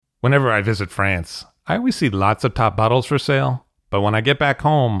Whenever I visit France, I always see lots of top bottles for sale, but when I get back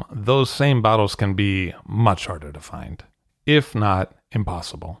home, those same bottles can be much harder to find, if not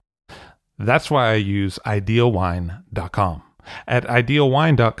impossible. That's why I use idealwine.com. At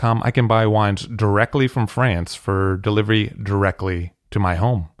idealwine.com, I can buy wines directly from France for delivery directly to my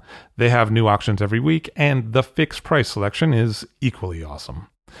home. They have new auctions every week, and the fixed price selection is equally awesome.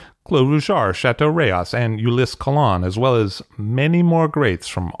 Clos Rougeard, Chateau Rayas, and Ulysse Cologne, as well as many more greats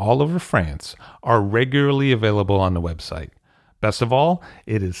from all over France, are regularly available on the website. Best of all,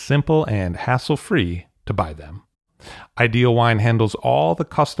 it is simple and hassle-free to buy them. Ideal Wine handles all the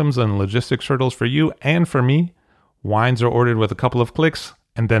customs and logistics hurdles for you and for me. Wines are ordered with a couple of clicks,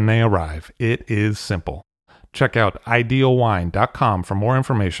 and then they arrive. It is simple. Check out idealwine.com for more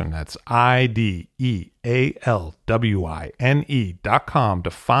information. That's IDEALWINE.com to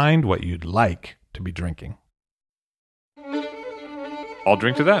find what you'd like to be drinking. I'll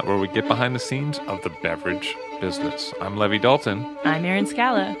Drink to That, where we get behind the scenes of the beverage business. I'm Levi Dalton. I'm Erin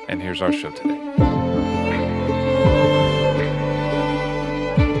Scala. And here's our show today.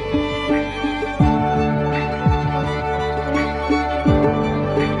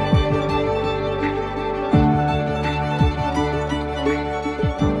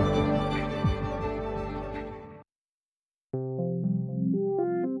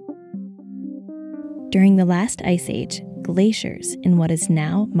 During the last ice age, glaciers in what is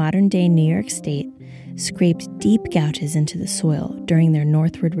now modern-day New York State scraped deep gouges into the soil during their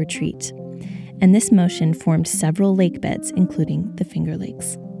northward retreat, and this motion formed several lake beds, including the Finger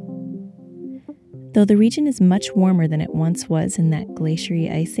Lakes. Though the region is much warmer than it once was in that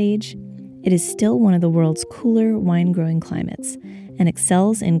glaciary ice age, it is still one of the world's cooler wine-growing climates and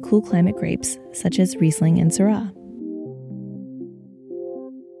excels in cool climate grapes such as Riesling and Syrah.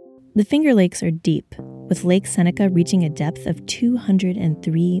 The Finger Lakes are deep, with Lake Seneca reaching a depth of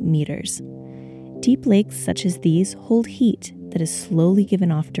 203 meters. Deep lakes such as these hold heat that is slowly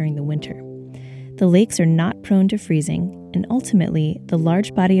given off during the winter. The lakes are not prone to freezing, and ultimately, the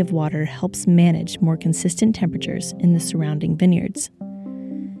large body of water helps manage more consistent temperatures in the surrounding vineyards.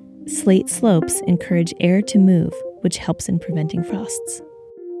 Slate slopes encourage air to move, which helps in preventing frosts.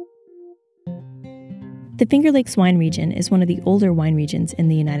 The Finger Lakes wine region is one of the older wine regions in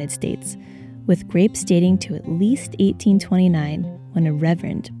the United States, with grapes dating to at least 1829 when a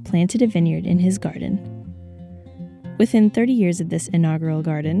reverend planted a vineyard in his garden. Within 30 years of this inaugural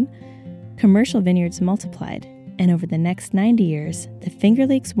garden, commercial vineyards multiplied, and over the next 90 years, the Finger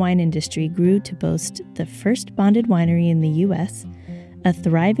Lakes wine industry grew to boast the first bonded winery in the U.S., a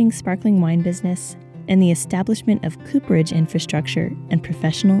thriving sparkling wine business, and the establishment of cooperage infrastructure and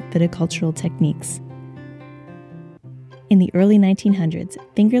professional viticultural techniques. In the early 1900s,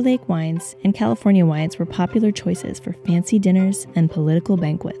 Finger Lake wines and California wines were popular choices for fancy dinners and political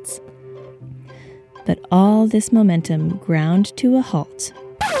banquets. But all this momentum ground to a halt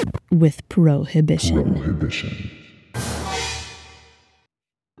with Prohibition.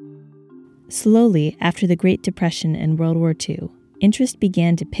 Slowly, after the Great Depression and World War II, interest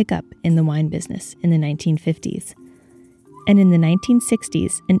began to pick up in the wine business in the 1950s. And in the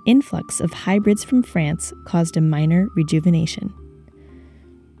 1960s, an influx of hybrids from France caused a minor rejuvenation.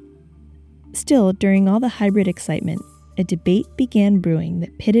 Still, during all the hybrid excitement, a debate began brewing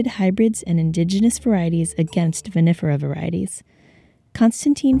that pitted hybrids and indigenous varieties against vinifera varieties.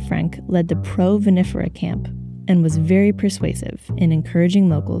 Constantin Frank led the pro-vinifera camp and was very persuasive in encouraging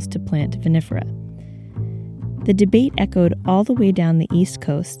locals to plant vinifera. The debate echoed all the way down the East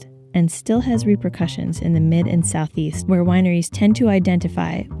Coast and still has repercussions in the Mid and Southeast, where wineries tend to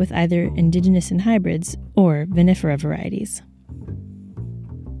identify with either indigenous and hybrids or vinifera varieties.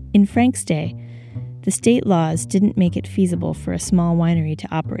 In Frank's day, the state laws didn't make it feasible for a small winery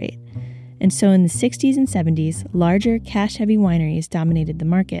to operate, and so in the 60s and 70s, larger, cash-heavy wineries dominated the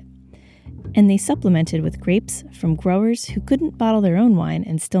market, and they supplemented with grapes from growers who couldn't bottle their own wine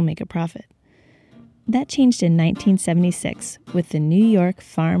and still make a profit. That changed in 1976 with the New York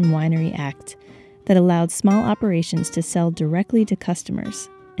Farm Winery Act that allowed small operations to sell directly to customers,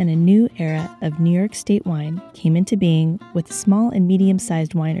 and a new era of New York State wine came into being with small and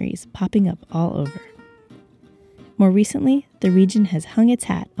medium-sized wineries popping up all over. More recently, the region has hung its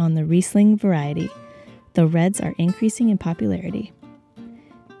hat on the Riesling variety, though reds are increasing in popularity.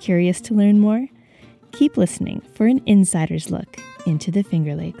 Curious to learn more? Keep listening for an insider's look into the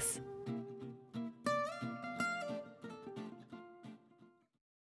Finger Lakes.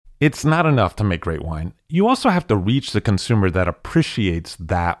 It's not enough to make great wine. You also have to reach the consumer that appreciates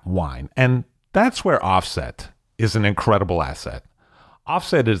that wine. And that's where Offset is an incredible asset.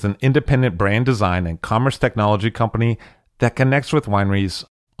 Offset is an independent brand design and commerce technology company that connects with wineries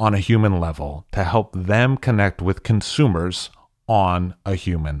on a human level to help them connect with consumers on a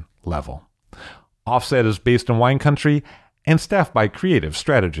human level. Offset is based in wine country and staffed by creative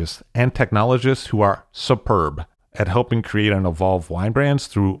strategists and technologists who are superb at helping create and evolve wine brands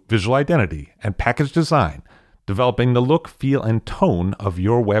through visual identity and package design, developing the look, feel, and tone of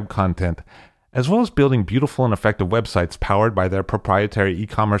your web content, as well as building beautiful and effective websites powered by their proprietary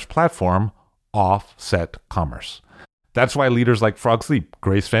e-commerce platform, Offset Commerce. That's why leaders like Frog Sleep,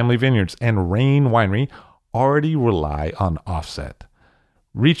 Grace Family Vineyards, and Rain Winery already rely on Offset.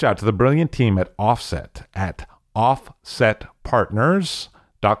 Reach out to the brilliant team at Offset at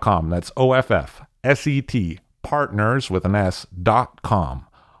offsetpartners.com. That's OFFSET, partners with an S.com.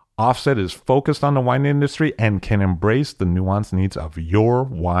 Offset is focused on the wine industry and can embrace the nuanced needs of your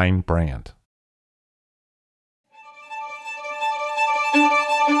wine brand.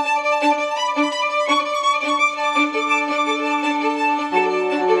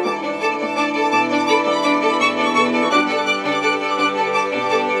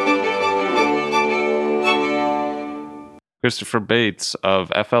 Christopher Bates of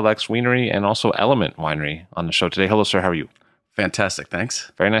FLX Winery and also Element Winery on the show today. Hello, sir. How are you? Fantastic.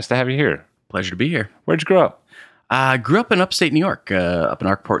 Thanks. Very nice to have you here. Pleasure to be here. Where'd you grow up? I grew up in upstate New York, up in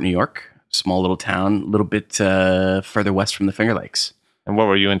Arkport, New York. Small little town, a little bit further west from the Finger Lakes. And what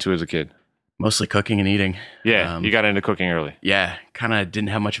were you into as a kid? Mostly cooking and eating. Yeah, you got into cooking early. Yeah, kind of didn't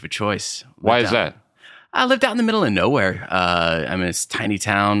have much of a choice. Why is that? I lived out in the middle of nowhere. I'm in this tiny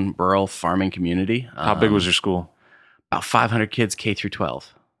town, rural farming community. How big was your school? About 500 kids, K through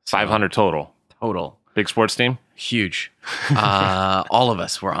 12. 500 total. Total. Big sports team? Huge. All of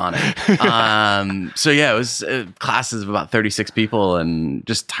us were on it. So yeah, it was classes of about 36 people and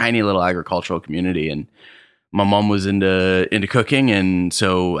just tiny little agricultural community. And my mom was into cooking. And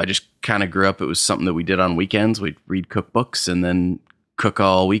so I just kind of grew up. It was something that we did on weekends. We'd read cookbooks and then cook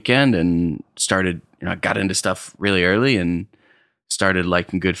all weekend and started, got into stuff really early and started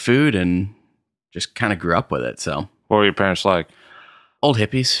liking good food and just kind of grew up with it. So what were your parents like? Old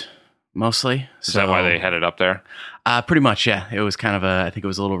hippies. Mostly. Is that why they headed up there? Pretty much, yeah. It was kind of I think it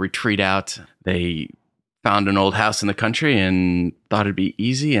was a little retreat out. They found an old house in the country and thought it'd be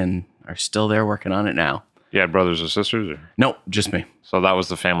easy and are still there working on it now. You had brothers or sisters? Or? Nope, just me. So that was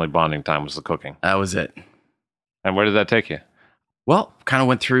the family bonding time, was the cooking. That was it. And where did that take you? Well, kind of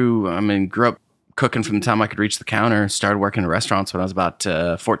went through, grew up cooking from the time I could reach the counter, started working in restaurants when I was about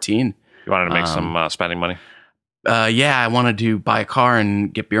 14. You wanted to make some spending money? Yeah, I wanted to buy a car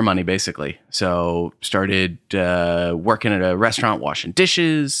and get beer money, basically. So started working at a restaurant, washing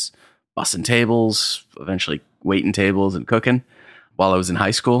dishes, bussing tables, eventually waiting tables and cooking while I was in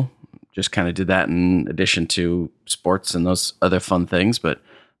high school. Just kind of did that in addition to sports and those other fun things, but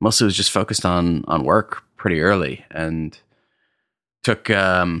mostly was just focused on work pretty early. And took,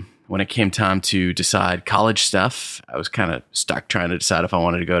 when it came time to decide college stuff, I was kind of stuck trying to decide if I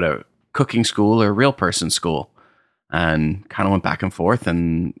wanted to go to cooking school or real person school. And kind of went back and forth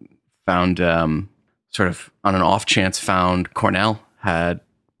and found, sort of on an off chance, found Cornell had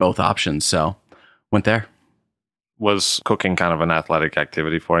both options. So went there. Was cooking kind of an athletic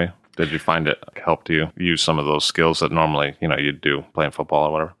activity for you? Did you find it helped you use some of those skills that normally, you'd do playing football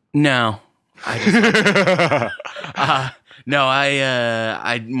or whatever? No. I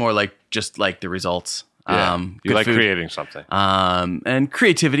more like just like the results. Yeah. You like food. creating something. And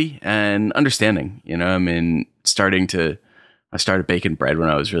creativity and understanding, I started baking bread when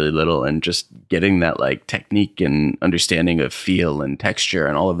I was really little and just getting that like technique and understanding of feel and texture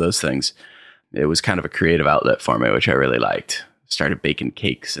and all of those things. It was kind of a creative outlet for me, which I really liked. Started baking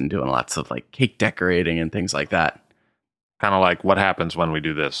cakes and doing lots of like cake decorating and things like that. Kind of like what happens when we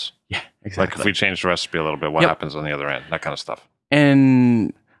do this. Yeah, exactly. Like if we change the recipe a little bit, what happens on the other end? That kind of stuff.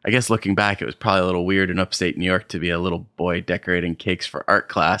 And I guess looking back, it was probably a little weird in upstate New York to be a little boy decorating cakes for art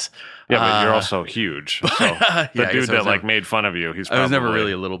class. Yeah, but you're also huge. So the dude that made fun of you, I was never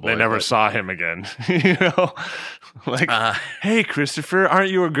really a little boy. They never saw him again. Hey, Christopher,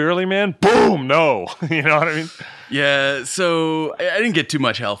 aren't you a girly man? Boom, no. You know what I mean? Yeah, so I didn't get too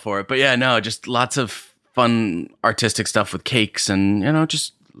much hell for it. But yeah, no, just lots of fun artistic stuff with cakes and,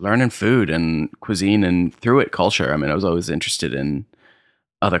 just learning food and cuisine and through it culture. I was always interested in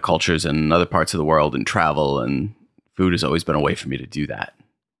other cultures and other parts of the world and travel, and food has always been a way for me to do that.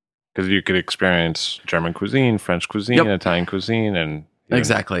 Because you could experience German cuisine, French cuisine, Italian cuisine, and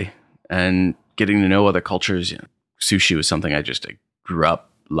exactly. And getting to know other cultures. Sushi was something I grew up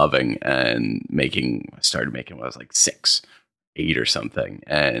loving and making. I started making when I was like 6, 8 or something,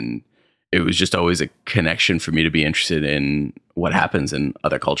 and it was just always a connection for me to be interested in what happens in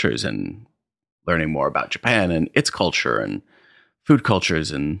other cultures and learning more about Japan and its culture and food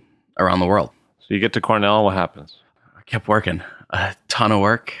cultures and around the world. So you get to Cornell, what happens? I kept working. A ton of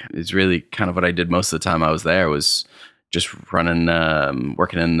work is really kind of what I did most of the time I was there, was just running,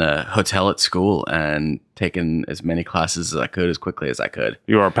 working in the hotel at school and taking as many classes as I could as quickly as I could.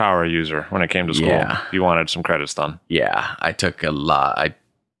 You were a power user when it came to school. Yeah. You wanted some credits done. Yeah, I took a lot. I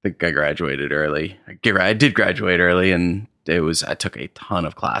think I graduated early. I did graduate early, and I took a ton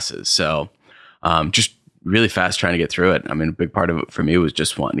of classes. So just really fast trying to get through it. I mean, a big part of it for me was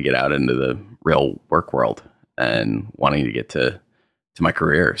just wanting to get out into the real work world and wanting to get to my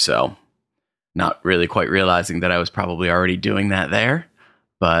career. So not really quite realizing that I was probably already doing that there,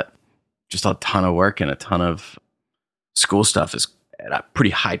 but just a ton of work and a ton of school stuff is at a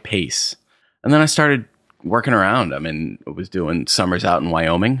pretty high pace. And then I started working around. I mean, I was doing summers out in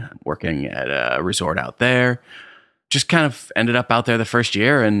Wyoming, working at a resort out there. Just kind of ended up out there the first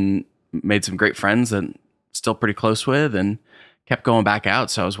year and made some great friends that I'm still pretty close with, and kept going back out.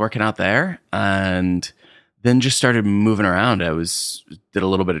 So I was working out there and then just started moving around. Did a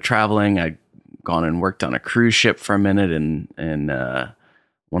little bit of traveling. I'd gone and worked on a cruise ship for a minute and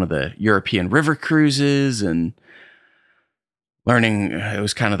one of the European river cruises, and learning. It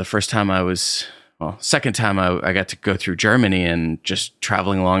was kind of the second time I got to go through Germany and just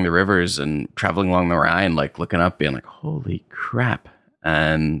traveling along the rivers and traveling along the Rhine, like looking up, being like, holy crap.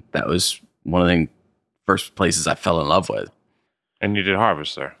 And that was one of the first places I fell in love with. And you did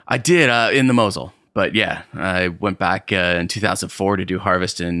harvest there? I did in the Mosel. But yeah, I went back in 2004 to do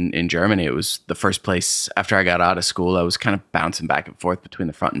harvest in Germany. It was the first place after I got out of school. I was kind of bouncing back and forth between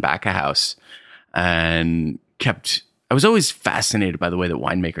the front and back of house, and I was always fascinated by the way that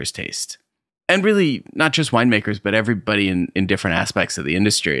winemakers taste. And really, not just winemakers, but everybody in different aspects of the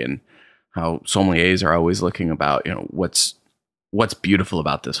industry, and how sommeliers are always looking about, what's beautiful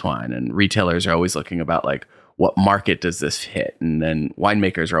about this wine, and retailers are always looking about, like, what market does this hit? And then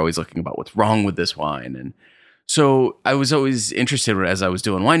winemakers are always looking about what's wrong with this wine. And so I was always interested, as I was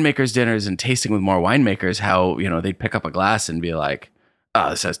doing winemakers dinners and tasting with more winemakers, how, they'd pick up a glass and be like,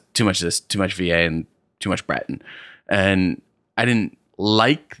 oh, this has too much of this, too much VA and too much Breton. And I didn't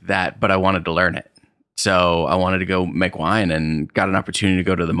like that, but I wanted to learn it. So I wanted to go make wine, and got an opportunity to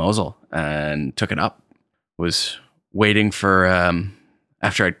go to the Mosel and took it up. Was waiting for,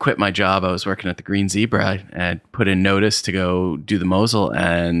 after I'd quit my job, I was working at the Green Zebra. I had put in notice to go do the Mosel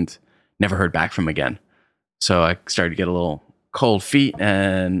and never heard back from again. So I started to get a little cold feet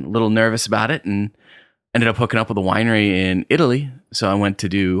and a little nervous about it, and ended up hooking up with a winery in Italy. So I went to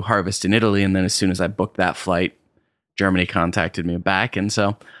do harvest in Italy. And then as soon as I booked that flight, Germany contacted me back. And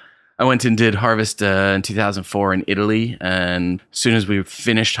so I went and did harvest in 2004 in Italy. And as soon as we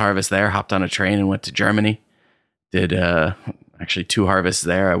finished harvest there, hopped on a train and went to Germany. Did actually 2 harvests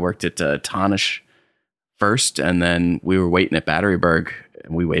there. I worked at Tonisch first, and then we were waiting at Batteryberg,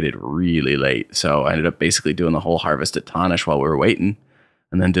 and we waited really late. So I ended up basically doing the whole harvest at Tonisch while we were waiting,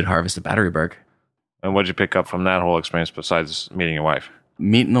 and then did harvest at Batteryberg. And what'd you pick up from that whole experience besides meeting your wife?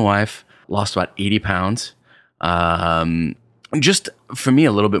 Meeting the wife, lost about 80 pounds. Just for me,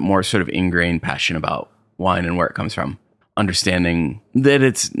 a little bit more sort of ingrained passion about wine and where it comes from. Understanding that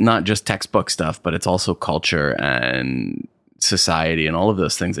it's not just textbook stuff, but it's also culture and society and all of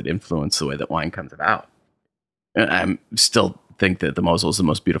those things that influence the way that wine comes about. I still think that the Mosel is the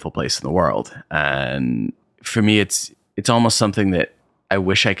most beautiful place in the world. And for me, it's almost something that I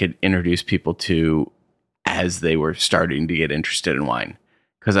wish I could introduce people to as they were starting to get interested in wine.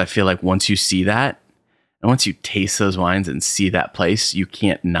 Because I feel like once you see that, and once you taste those wines and see that place, you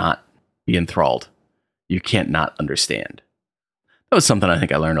can't not be enthralled. You can't not understand. That was something I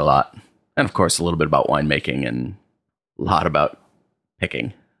think I learned a lot. And of course, a little bit about winemaking and a lot about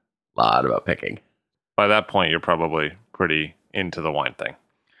picking. By that point, you're probably pretty into the wine thing.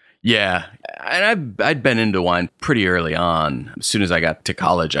 Yeah. And I'd been into wine pretty early on. As soon as I got to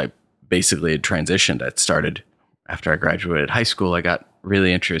college, I basically had transitioned. I started, after I graduated high school, I got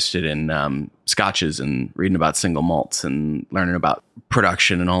really interested in scotches and reading about single malts and learning about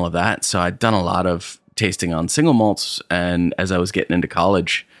production and all of that. So I'd done a lot of tasting on single malts. And as I was getting into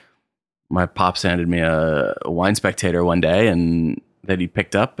college, my pops handed me a Wine Spectator one day, and that he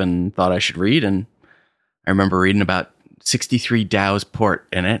picked up and thought I should read. And I remember reading about 63 Dow's port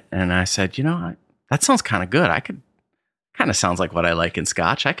in it. And I said, that sounds kind of good. Kind of sounds like what I like in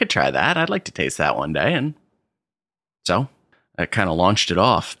scotch. I could try that. I'd like to taste that one day. And so that kind of launched it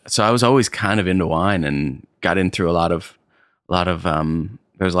off. So I was always kind of into wine, and got in through a lot of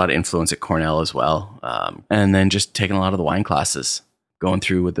there was a lot of influence at Cornell as well. And then just taking a lot of the wine classes, going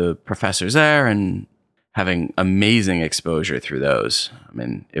through with the professors there and having amazing exposure through those. I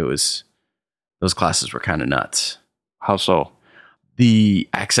mean, those classes were kind of nuts. How so? The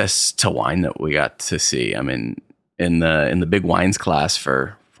access to wine that we got to see. I mean, in the big wines class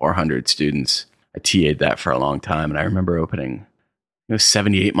for 400 students, I TA'd that for a long time, and I remember opening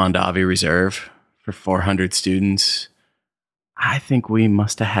 78 Mondavi Reserve for 400 students. I think we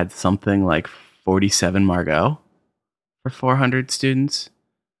must have had something like 47 Margaux for 400 students.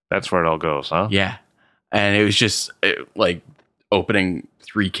 That's where it all goes, huh? Yeah. And it was just like opening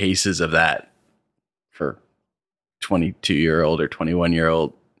 3 cases of that for 22-year-old or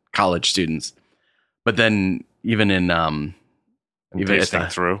 21-year-old college students. But then even in even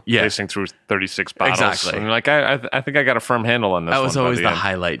tasting through 36 bottles. Exactly. And like I think I got a firm handle on this. That was one always by the end.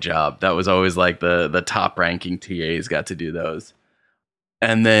 highlight job. That was always like the top ranking TAs got to do those.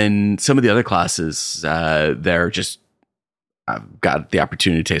 And then some of the other classes, they're just, I've got the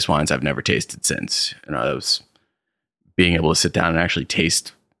opportunity to taste wines I've never tasted since. It was being able to sit down and actually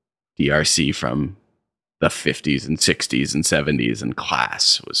taste DRC from the 50s and 60s and 70s in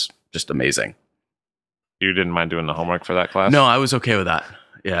class was just amazing. You didn't mind doing the homework for that class? No, I was okay with that.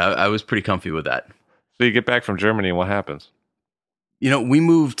 Yeah, I was pretty comfy with that. So you get back from Germany and what happens? We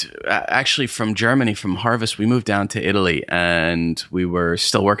moved actually from Germany, from Harvest, we moved down to Italy, and we were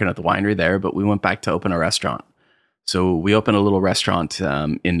still working at the winery there, but we went back to open a restaurant. So we opened a little restaurant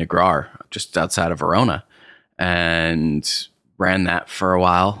in Negrar, just outside of Verona, and ran that for a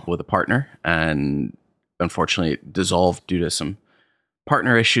while with a partner. And unfortunately, it dissolved due to some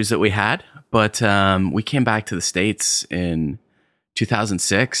partner issues that we had. But we came back to the States in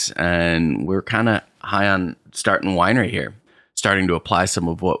 2006, and we're kind of high on starting winery here, starting to apply some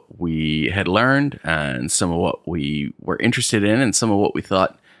of what we had learned and some of what we were interested in and some of what we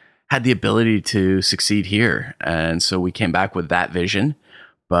thought had the ability to succeed here. And so we came back with that vision,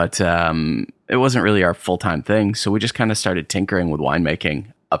 but it wasn't really our full-time thing. So we just kind of started tinkering with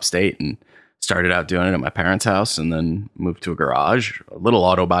winemaking upstate and started out doing it at my parents' house and then moved to a garage, a little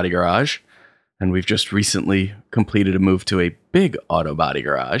auto body garage. And we've just recently completed a move to a big auto body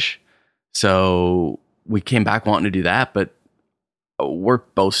garage. So we came back wanting to do that, but we're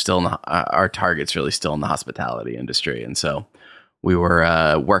both still in our target's really still in the hospitality industry. And so we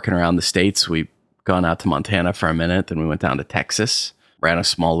were working around the States. We've gone out to Montana for a minute, then we went down to Texas, ran a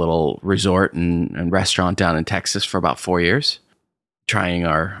small little resort and restaurant down in Texas for about 4 years, trying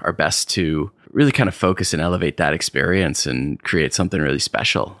our best to really kind of focus and elevate that experience and create something really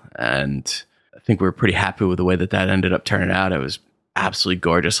special. And I think we were pretty happy with the way that ended up turning out. It was absolutely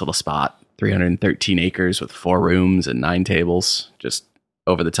gorgeous little spot. 313 acres with 4 rooms and 9 tables, just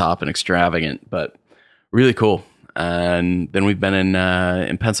over the top and extravagant, but really cool. And then we've been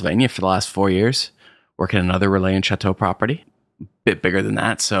in Pennsylvania for the last 4 years, working another Relais and Chateau property, a bit bigger than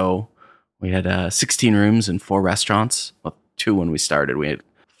that. So we had 16 rooms and 4 restaurants. Well, 2 when we started. We had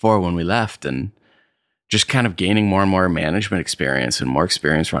 4 when we left, and just kind of gaining more and more management experience and more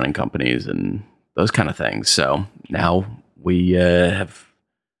experience running companies and those kind of things. So now we have...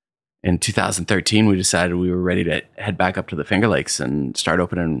 In 2013, we decided we were ready to head back up to the Finger Lakes and start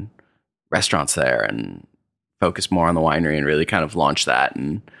opening restaurants there and focus more on the winery and really kind of launch that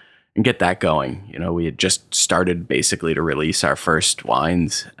and get that going. We had just started basically to release our first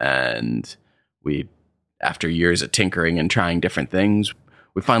wines, and we, after years of tinkering and trying different things,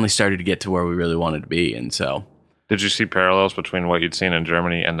 we finally started to get to where we really wanted to be. And so, did you see parallels between what you'd seen in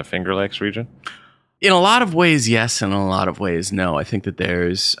Germany and the Finger Lakes region? In a lot of ways, yes, and in a lot of ways, no. I think that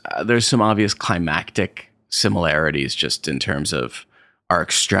there's some obvious climactic similarities just in terms of our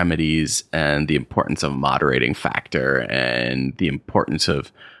extremities and the importance of a moderating factor and the importance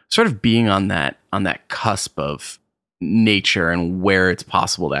of sort of being on that cusp of nature and where it's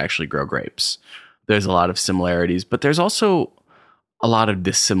possible to actually grow grapes. There's a lot of similarities, but there's also a lot of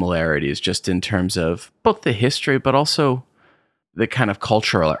dissimilarities just in terms of both the history, but also the kind of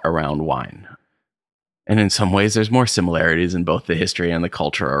culture around wine. And in some ways, there's more similarities in both the history and the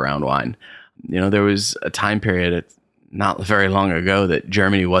culture around wine. There was a time period not very long ago that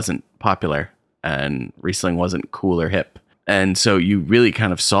Germany wasn't popular and Riesling wasn't cool or hip. And so you really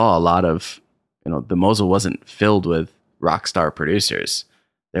kind of saw a lot of, the Mosel wasn't filled with rock star producers.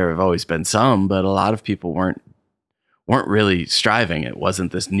 There have always been some, but a lot of people weren't really striving. It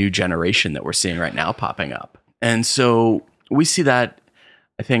wasn't this new generation that we're seeing right now popping up. And so we see that.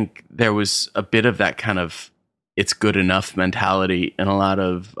 I think there was a bit of that kind of it's good enough mentality in a lot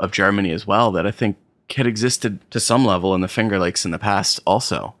of Germany as well that I think had existed to some level in the Finger Lakes in the past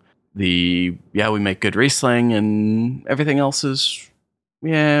also. We make good Riesling and everything else is,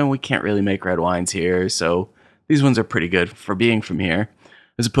 we can't really make red wines here. So these ones are pretty good for being from here,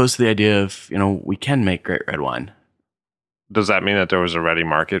 as opposed to the idea of, we can make great red wine. Does that mean that there was a ready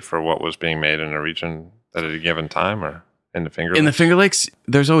market for what was being made in a region at a given time, or? in the Finger In the Lakes? Finger Lakes,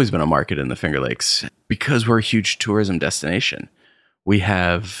 there's always been a market in the Finger Lakes because we're a huge tourism destination. We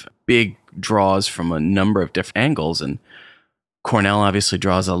have big draws from a number of different angles, and Cornell obviously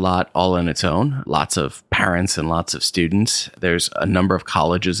draws a lot all on its own. Lots of parents and lots of students. There's a number of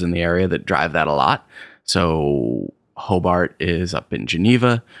colleges in the area that drive that a lot. So Hobart is up in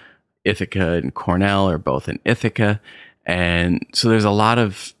Geneva. Ithaca and Cornell are both in Ithaca. And so there's a lot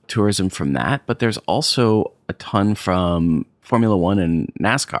of tourism from that, but there's also a ton from Formula One and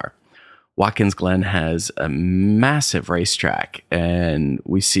NASCAR. Watkins Glen has a massive racetrack, and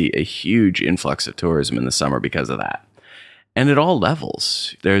we see a huge influx of tourism in the summer because of that. And at all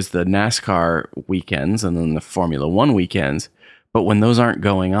levels, there's the NASCAR weekends and then the Formula One weekends. But when those aren't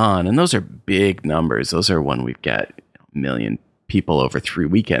going on, and those are big numbers, those are when we've got 1 million people over 3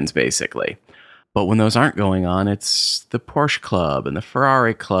 weekends, basically. But when those aren't going on, it's the Porsche Club and the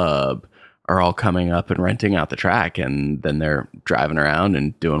Ferrari Club are all coming up and renting out the track. And then they're driving around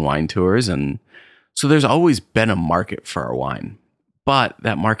and doing wine tours. And so there's always been a market for our wine. But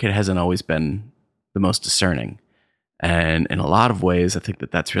that market hasn't always been the most discerning. And in a lot of ways, I think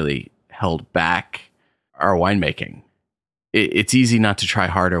that that's really held back our winemaking. It's easy not to try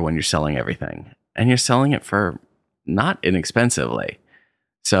harder when you're selling everything. And you're selling it for not inexpensively.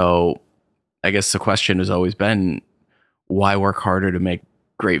 So I guess the question has always been, why work harder to make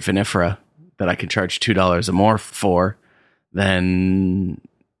great vinifera that I can charge $2 or more for than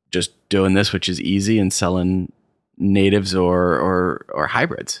just doing this, which is easy, and selling natives or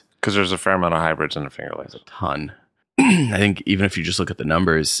hybrids? Because there's a fair amount of hybrids in the Finger Lakes. A ton. I think even if you just look at the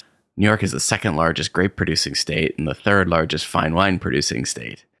numbers, New York is the second largest grape producing state and the third largest fine wine producing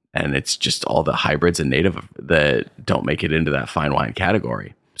state. And it's just all the hybrids and native that don't make it into that fine wine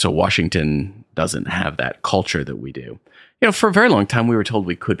category. So Washington doesn't have that culture that we do. You know, for a very long time, we were told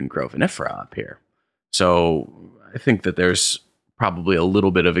we couldn't grow vinifera up here. So I think that there's probably a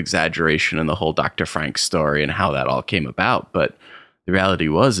little bit of exaggeration in the whole Dr. Frank story and how that all came about. But the reality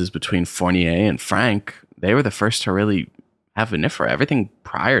is between Fournier and Frank, they were the first to really have vinifera. Everything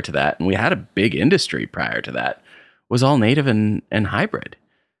prior to that, and we had a big industry prior to that, was all native and hybrid.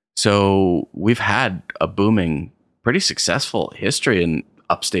 So we've had a booming, pretty successful history in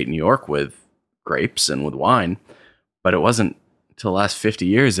upstate New York with grapes and with wine, but it wasn't until the last 50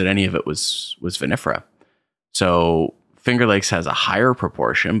 years that any of it was vinifera. So Finger Lakes has a higher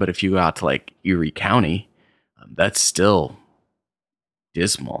proportion, but if you go out to like Erie County, that's still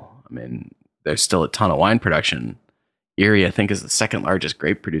dismal. I mean, there's still a ton of wine production. Erie, I think, is the second largest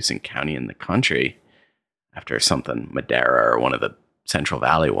grape producing county in the country after something Madera or one of the Central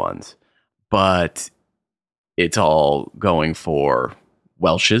Valley ones. But it's all going for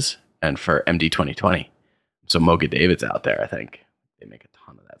Welch's and for MD 2020. So Moga David's out there, I think. They make a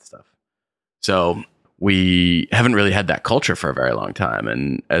ton of that stuff. So we haven't really had that culture for a very long time.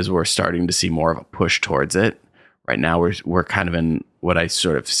 And as we're starting to see more of a push towards it, right now we're kind of in what I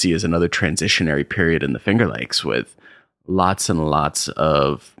sort of see as another transitionary period in the Finger Lakes, with lots and lots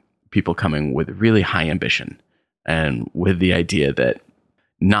of people coming with really high ambition and with the idea that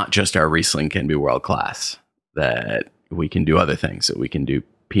not just our Riesling can be world class, that we can do other things, that we can do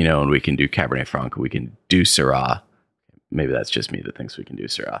Pinot and we can do Cabernet Franc, we can do Syrah. Maybe that's just me that thinks we can do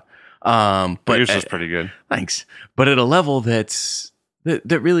Syrah. But yours is pretty good. Thanks. But at a level that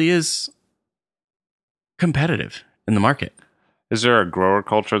really is competitive in the market. Is there a grower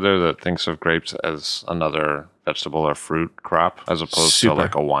culture there that thinks of grapes as another vegetable or fruit crop as opposed to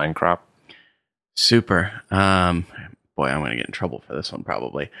like a wine crop? Super. Boy, I'm going to get in trouble for this one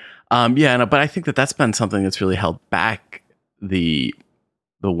probably. But I think that that's been something that's really held back the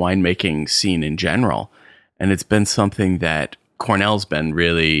winemaking scene in general. And it's been something that Cornell's been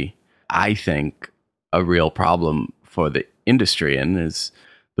really, I think, a real problem for the industry, and is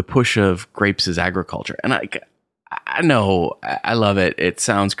the push of grapes as agriculture. And I know, I love it. It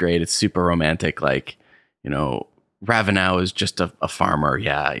sounds great. It's super romantic. Like, you know, Ravenau is just a farmer.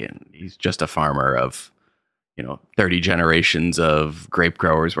 Yeah, he's just a farmer of, 30 generations of grape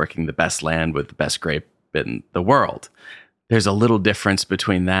growers working the best land with the best grape in the world. There's a little difference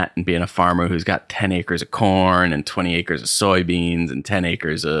between that and being a farmer who's got 10 acres of corn and 20 acres of soybeans and 10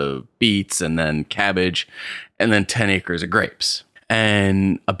 acres of beets and then cabbage and then 10 acres of grapes.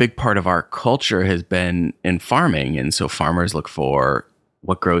 And a big part of our culture has been in farming. And so farmers look for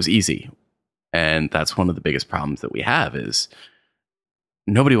what grows easy. And that's one of the biggest problems that we have is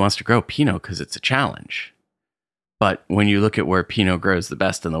nobody wants to grow Pinot because it's a challenge. But when you look at where Pinot grows the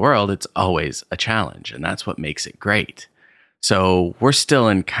best in the world, it's always a challenge. And that's what makes it great. So we're still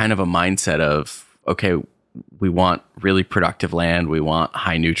in kind of a mindset of, okay, we want really productive land. We want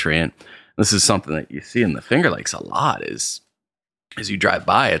high nutrient. This is something that you see in the Finger Lakes a lot is as you drive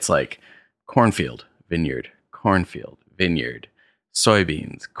by, it's like cornfield, vineyard,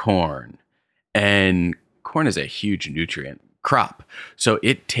 soybeans, corn. And corn is a huge nutrient crop. So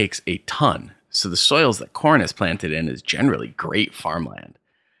it takes a ton. So the soils that corn is planted in is generally great farmland.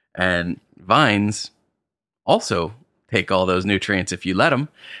 And vines also take all those nutrients if you let them.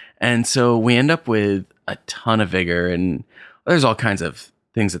 And so we end up with a ton of vigor, and there's all kinds of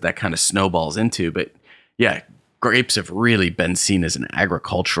things that kind of snowballs into. But yeah, grapes have really been seen as an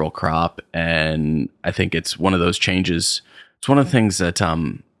agricultural crop. And I think it's one of those changes. It's one of the things that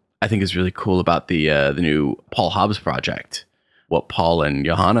I think is really cool about the new Paul Hobbs project. What Paul and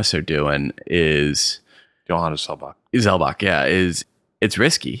Johannes are doing is Johannes Selbach. Zelbach, yeah, it's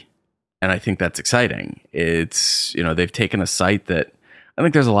risky, and I think that's exciting. It's, they've taken a site that I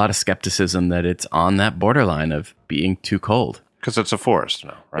think there's a lot of skepticism that it's on that borderline of being too cold. Because it's a forest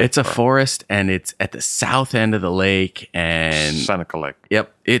now, right? It's a forest, and it's at the south end of the lake, and Seneca Lake.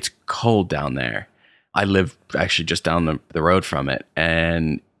 Yep, it's cold down there. I live actually just down the road from it,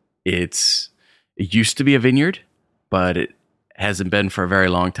 and it used to be a vineyard, but it hasn't been for a very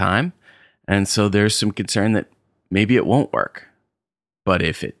long time. And so there's some concern that maybe it won't work. But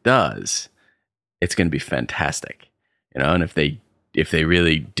if it does, it's going to be fantastic. And if they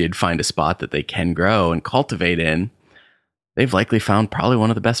really did find a spot that they can grow and cultivate in, they've likely found probably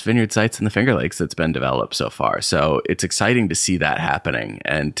one of the best vineyard sites in the Finger Lakes that's been developed so far. So it's exciting to see that happening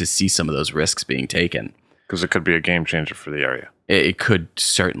and to see some of those risks being taken. Because it could be a game changer for the area. It could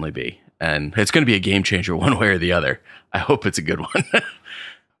certainly be. And it's going to be a game changer one way or the other. I hope it's a good one.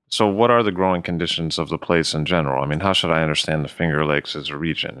 So what are the growing conditions of the place in general? I mean, how should I understand the Finger Lakes as a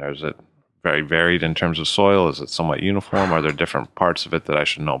region? Is it very varied in terms of soil? Is it somewhat uniform? Are there different parts of it that I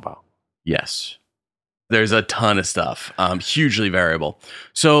should know about? Yes. There's a ton of stuff, hugely variable.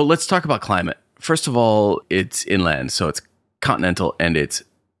 So let's talk about climate. First of all, it's inland, so it's continental, and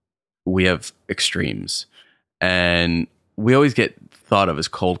we have extremes. And we always get thought of as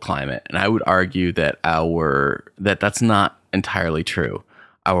cold climate, and I would argue that that's not entirely true.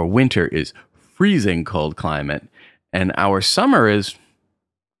 Our winter is freezing cold climate, and our summer is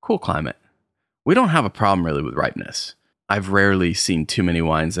cool climate. We don't have a problem really with ripeness. I've rarely seen too many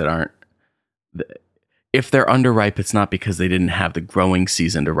wines that aren't. If they're underripe, it's not because they didn't have the growing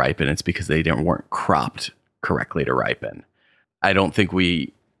season to ripen. It's because they weren't cropped correctly to ripen. I don't think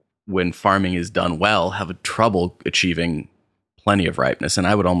when farming is done well, have a trouble achieving plenty of ripeness. And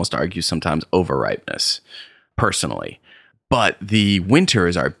I would almost argue sometimes over-ripeness, personally. But the winter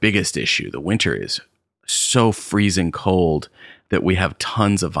is our biggest issue. The winter is so freezing cold that we have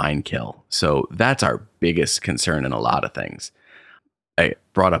tons of vine kill. So that's our biggest concern in a lot of things. I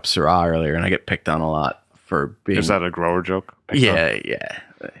brought up Syrah earlier, and I get picked on a lot for being... Is that a grower joke? Yeah,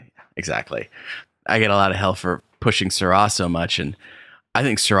 exactly. I get a lot of hell for pushing Syrah so much, and I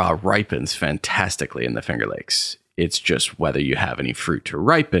think Syrah ripens fantastically in the Finger Lakes. It's just whether you have any fruit to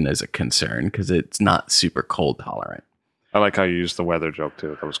ripen is a concern, because it's not super cold tolerant. I like how you used the weather joke,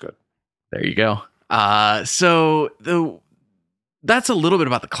 too. That was good. There you go. That's a little bit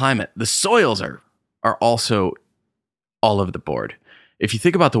about the climate. The soils are also all over the board. If you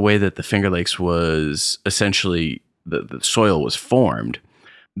think about the way that the Finger Lakes was essentially, the soil was formed,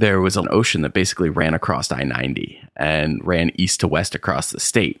 there was an ocean that basically ran across I-90 and ran east to west across the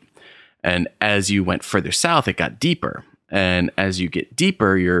state. And as you went further south, it got deeper. And as you get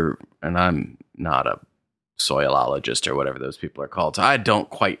deeper, and I'm not a soilologist or whatever those people are called, so I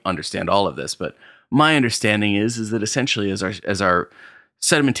don't quite understand all of this, but my understanding is that essentially as our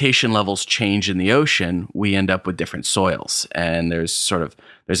sedimentation levels change in the ocean, we end up with different soils. And there's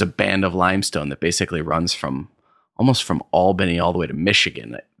a band of limestone that basically runs almost from Albany all the way to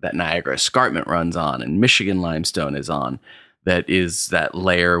Michigan that Niagara Escarpment runs on, and Michigan limestone is on. That is that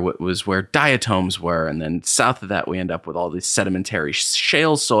layer was where diatoms were. And then south of that, we end up with all these sedimentary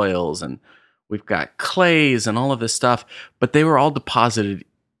shale soils, and we've got clays and all of this stuff, but they were all deposited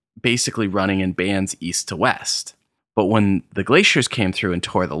basically running in bands east to west. But when the glaciers came through and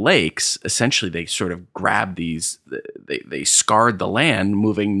tore the lakes, essentially they sort of grabbed they scarred the land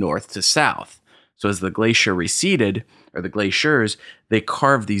moving north to south. So as the glacier receded, or the glaciers, they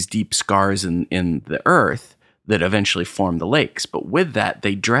carved these deep scars in the earth that eventually formed the lakes. But with that,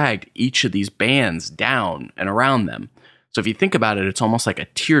 they dragged each of these bands down and around them. So if you think about it, it's almost like a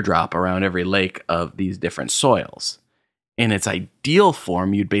teardrop around every lake of these different soils. In its ideal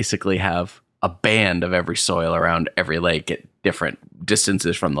form, you'd basically have a band of every soil around every lake at different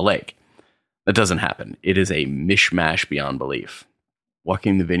distances from the lake. That doesn't happen. It is a mishmash beyond belief.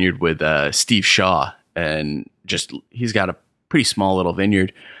 Walking the vineyard with Steve Shaw, and he's got a pretty small little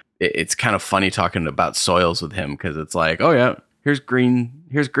vineyard. it's kind of funny talking about soils with him because it's like, oh yeah, here's green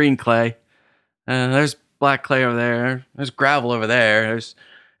clay, and there's black clay over there, there's gravel over there,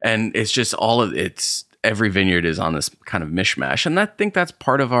 and it's just every vineyard is on this kind of mishmash, and I think that's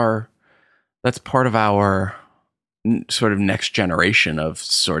part of our sort of next generation of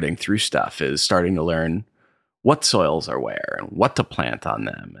sorting through stuff, is starting to learn what soils are where and what to plant on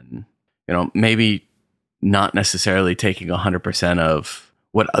them, and maybe not necessarily taking 100% of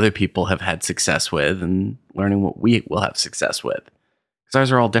what other people have had success with and learning what we will have success with, because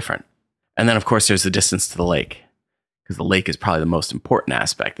ours are all different. And then of course there's the distance to the lake, because the lake is probably the most important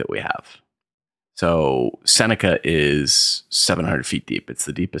aspect that we have. So Seneca is 700 feet deep. It's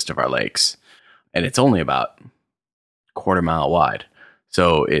the deepest of our lakes, and it's only about a quarter mile wide.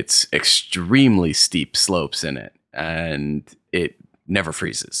 So it's extremely steep slopes in it, and it never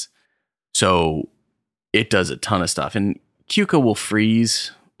freezes. So it does a ton of stuff. And Keuka will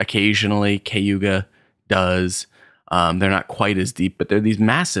freeze occasionally. Cayuga does. They're not quite as deep, but they're these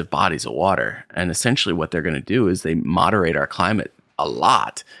massive bodies of water. And essentially what they're going to do is they moderate our climate a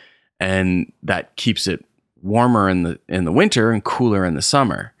lot. And that keeps it warmer in the winter and cooler in the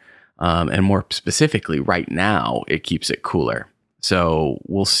summer. And more specifically, right now, it keeps it cooler. So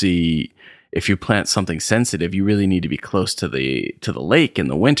we'll see, if you plant something sensitive, you really need to be close to the lake in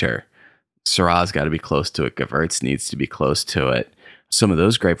the winter. Syrah's got to be close to it. Gewurz needs to be close to it. Some of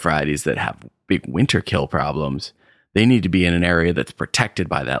those grape varieties that have big winter kill problems, they need to be in an area that's protected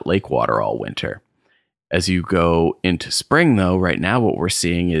by that lake water all winter. As you go into spring, though, right now what we're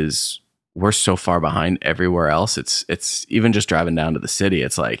seeing is we're so far behind everywhere else. It's even just driving down to the city.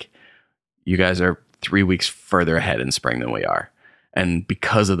 It's like you guys are 3 weeks further ahead in spring than we are. And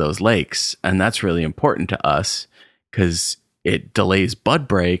because of those lakes, and that's really important to us because it delays bud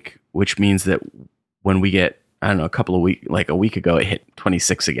break, which means that when we get, I don't know, a week ago, it hit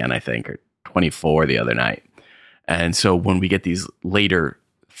 26 again, I think, or 24 the other night. And so when we get these later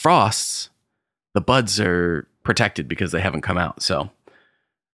frosts, the buds are protected because they haven't come out. So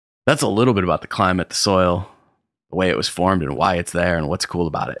that's a little bit about the climate, the soil, the way it was formed and why it's there and what's cool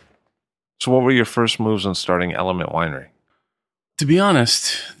about it. So what were your first moves on starting Element Winery? To be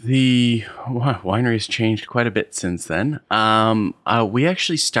honest, the winery has changed quite a bit since then. We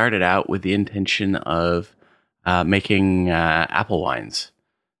actually started out with the intention of making apple wines.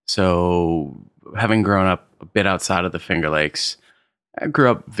 So having grown up a bit outside of the Finger Lakes, I grew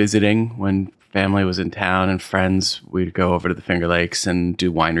up visiting when family was in town and friends. We'd go over to the Finger Lakes and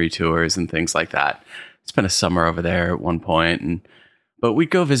do winery tours and things like that. Spent a summer over there at one point, but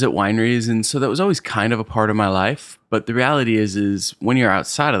we'd go visit wineries, and so that was always kind of a part of my life. But the reality is when you're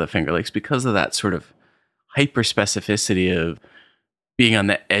outside of the Finger Lakes, because of that sort of hyper specificity of being on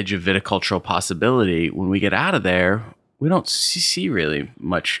the edge of viticultural possibility, when we get out of there, we don't see really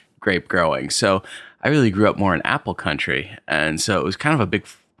much grape growing. So I really grew up more in apple country, and so it was kind of a big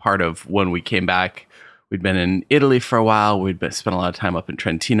part of when we came back. We'd been in Italy for a while. We'd spent a lot of time up in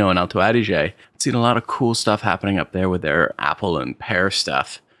Trentino and Alto Adige. Seen a lot of cool stuff happening up there with their apple and pear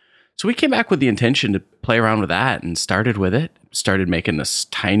stuff. So we came back with the intention to play around with that and started with it. Started making this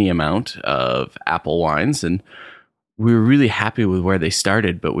tiny amount of apple wines, and we were really happy with where they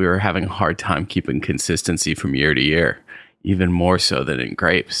started, but we were having a hard time keeping consistency from year to year, even more so than in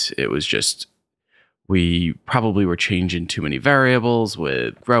grapes. It was just, we probably were changing too many variables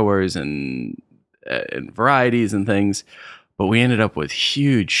with growers and varieties and things, but we ended up with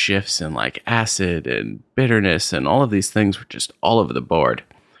huge shifts in like acid and bitterness, and all of these things were just all over the board.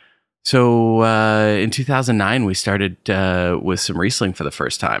 So in 2009, we started with some Riesling for the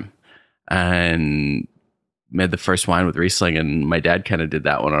first time and made the first wine with Riesling, and my dad kind of did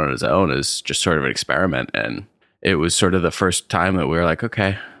that one on his own as just sort of an experiment. And it was sort of the first time that we were like,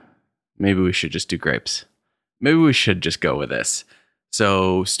 okay, maybe we should just do grapes. Maybe we should just go with this.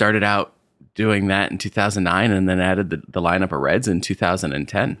 So started out doing that in 2009, and then added the lineup of reds in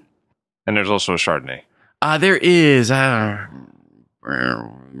 2010. And there's also a Chardonnay. There is. I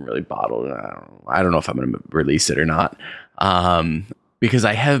don't really bottled. I don't know if I'm going to release it or not, because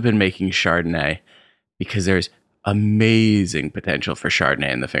I have been making Chardonnay because there's amazing potential for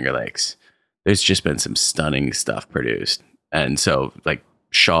Chardonnay in the Finger Lakes. There's just been some stunning stuff produced. And so like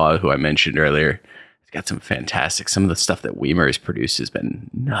Shaw, who I mentioned earlier, got some fantastic, some of the stuff that Weimer has produced has been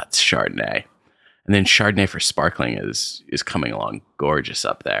nuts Chardonnay. And then Chardonnay for sparkling is coming along gorgeous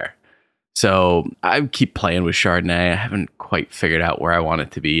up there. So I keep playing with Chardonnay. I haven't quite figured out where I want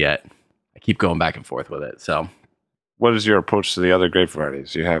it to be yet. I keep going back and forth with it. So what is your approach to the other grape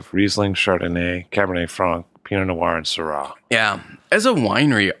varieties? You have Riesling, Chardonnay, Cabernet Franc, Pinot Noir, and Syrah. Yeah. As a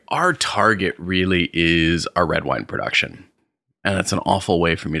winery, our target really is our red wine production. And that's an awful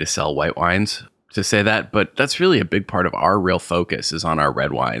way for me to sell white wines to say that, but that's really a big part of our real focus is on our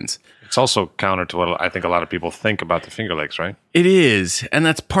red wines. It's also counter to what I think a lot of people think about the Finger Lakes, right? It is, and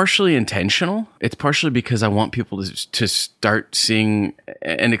that's partially intentional. It's partially because I want people to start seeing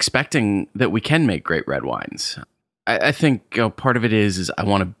and expecting that we can make great red wines. I think part of it is I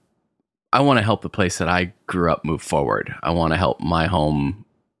want to help the place that I grew up move forward. I want to help my home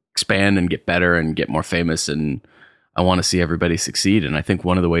expand and get better and get more famous, and I want to see everybody succeed. And I think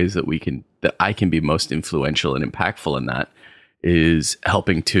one of the ways that I can be most influential and impactful in that is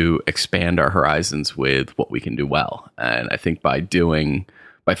helping to expand our horizons with what we can do well. And I think by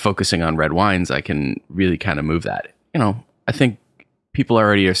focusing on red wines, I can really kind of move that. I think people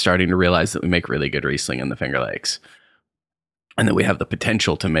already are starting to realize that we make really good Riesling in the Finger Lakes and that we have the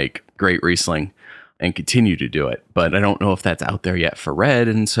potential to make great Riesling and continue to do it. But I don't know if that's out there yet for red.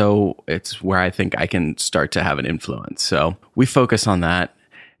 And so it's where I think I can start to have an influence. So we focus on that.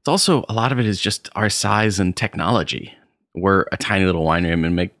 It's also, a lot of it is just our size and technology. We're a tiny little winery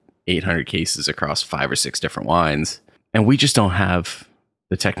and make 800 cases across 5 or 6 different wines. And we just don't have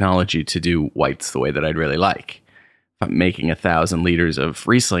the technology to do whites the way that I'd really like. If I'm making 1,000 liters of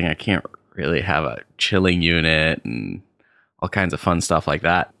Riesling, I can't really have a chilling unit and all kinds of fun stuff like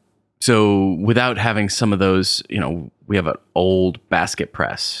that. So without having some of those, we have an old basket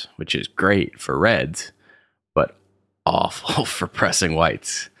press, which is great for reds, but awful for pressing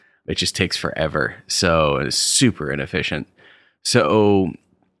whites. It just takes forever. So it's super inefficient. So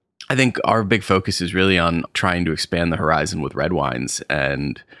I think our big focus is really on trying to expand the horizon with red wines.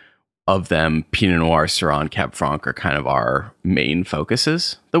 And of them, Pinot Noir, Syrah, and Cab Franc are kind of our main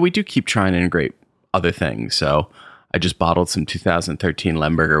focuses, though we do keep trying to integrate other things. So I just bottled some 2013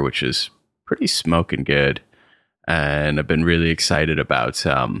 Lemberger, which is pretty smoking good. And I've been really excited about,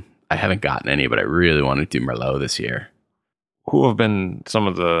 I haven't gotten any, but I really want to do Merlot this year. Who have been some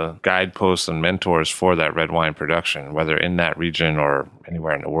of the guideposts and mentors for that red wine production, whether in that region or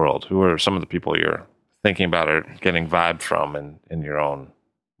anywhere in the world? Who are some of the people you're thinking about or getting vibe from in your own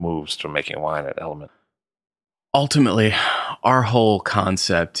moves to making wine at Element? Ultimately, our whole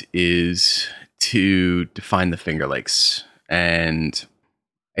concept is to define the Finger Lakes. And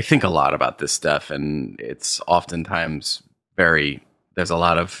I think a lot about this stuff, and it's oftentimes there's a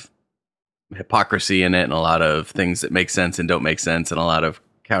lot of hypocrisy in it and a lot of things that make sense and don't make sense and a lot of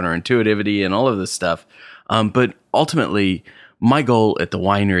counterintuitivity and all of this stuff. But ultimately, my goal at the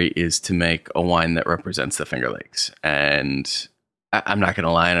winery is to make a wine that represents the Finger Lakes. And I'm not going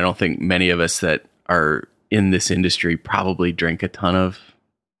to lie, and I don't think many of us that are in this industry probably drink a ton of,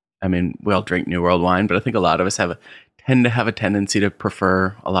 we all drink New World wine, but I think a lot of us tend to have a tendency to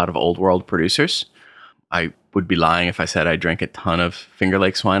prefer a lot of Old World producers. I would be lying if I said I drink a ton of Finger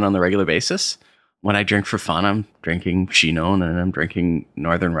Lakes wine on the regular basis. When I drink for fun, I'm drinking Chinon and I'm drinking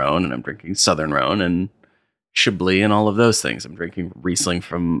Northern Rhone and I'm drinking Southern Rhone and Chablis and all of those things. I'm drinking Riesling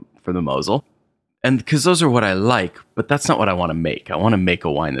from the Mosel. And because those are what I like, but that's not what I want to make. I want to make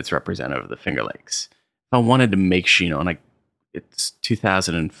a wine that's representative of the Finger Lakes. If I wanted to make Chinon, it's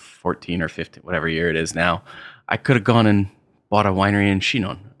 2014 or 15, whatever year it is now, I could have gone and bought a winery in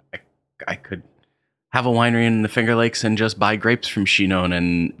Chinon. I could have a winery in the Finger Lakes and just buy grapes from Chinon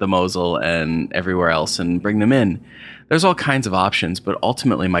and the Mosel and everywhere else and bring them in. There's all kinds of options, but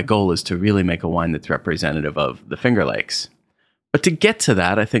ultimately my goal is to really make a wine that's representative of the Finger Lakes. But to get to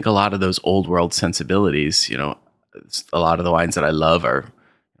that, I think a lot of those Old World sensibilities, a lot of the wines that I love are,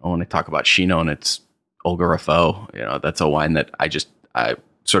 when I talk about Chinon, it's Olga Raffo. That's a wine that I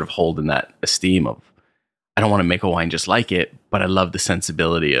sort of hold in that esteem of, I don't want to make a wine just like it, but I love the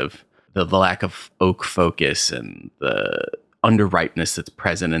sensibility of the lack of oak focus and the underripeness that's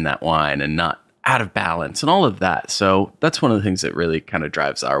present in that wine and not out of balance and all of that. So that's one of the things that really kind of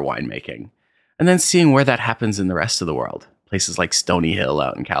drives our winemaking. And then seeing where that happens in the rest of the world. Places like Stony Hill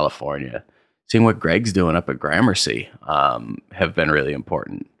out in California. Seeing what Greg's doing up at Gramercy have been really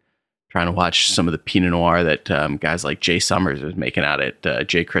important. Trying to watch some of the Pinot Noir that guys like Jay Summers is making out at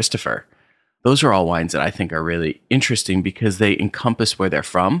J. Christopher. Those are all wines that I think are really interesting because they encompass where they're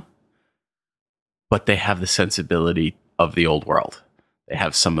from, but they have the sensibility of the Old World. They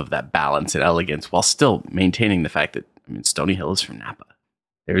have some of that balance and elegance while still maintaining the fact that, Stony Hill is from Napa.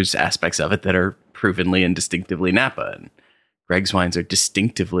 There's aspects of it that are provenly and distinctively Napa, and Greg's wines are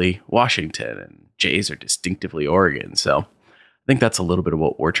distinctively Washington, and Jay's are distinctively Oregon. So I think that's a little bit of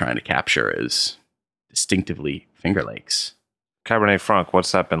what we're trying to capture is distinctively Finger Lakes. Cabernet Franc,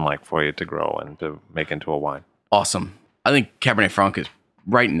 what's that been like for you to grow and to make into a wine? Awesome. I think Cabernet Franc is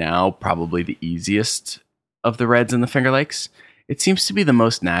right now probably the easiest of the reds in the Finger Lakes. It seems to be the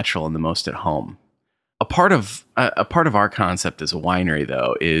most natural and the most at home. a part of our concept as a winery,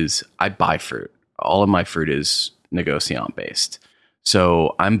 though, is I buy fruit. All of my fruit is negociant based.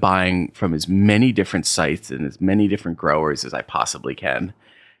 So I'm buying from as many different sites and as many different growers as I possibly can.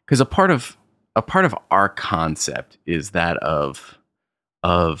 Because a part of our concept is that of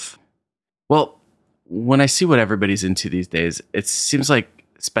well, when I see what everybody's into these days, it seems like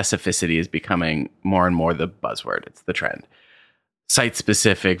specificity is becoming more and more the buzzword. It's the trend. Site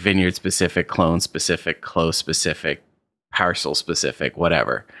specific, vineyard specific, clone specific, close specific, parcel specific,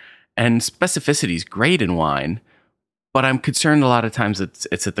 whatever. And specificity is great in wine, but I'm concerned a lot of times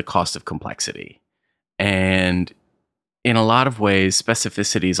it's at the cost of complexity. And in a lot of ways,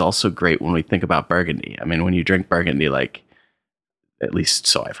 specificity is also great when we think about Burgundy. I mean, when you drink Burgundy, like, at least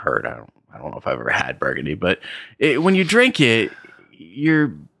so I've heard, I don't know if I've ever had Burgundy, but when you drink it,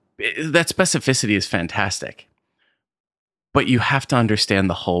 that specificity is fantastic. But you have to understand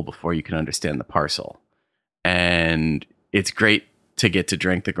the whole before you can understand the parcel. And it's great to get to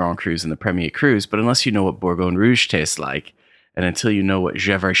drink the Grand Crus and the Premier Crus, but unless you know what Bourgogne Rouge tastes like, and until you know what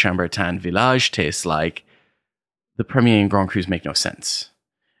Gevrey-Chambertin Village tastes like, the Premier and Grand Crus make no sense.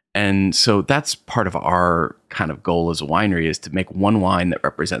 And so that's part of our kind of goal as a winery, is to make one wine that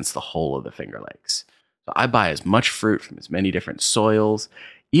represents the whole of the Finger Lakes. So I buy as much fruit from as many different soils,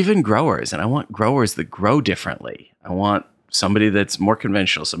 even growers, and I want growers that grow differently. I want somebody that's more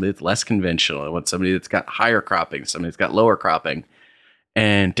conventional, somebody that's less conventional. I want somebody that's got higher cropping, somebody that's got lower cropping,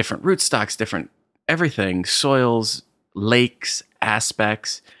 and different rootstocks, different everything, soils, lakes,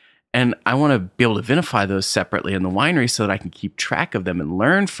 aspects. And I want to be able to vinify those separately in the winery so that I can keep track of them and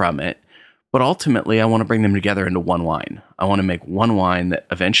learn from it. But ultimately, I want to bring them together into one wine. I want to make one wine that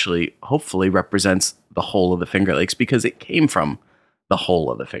eventually, hopefully, represents the whole of the Finger Lakes, because it came from the whole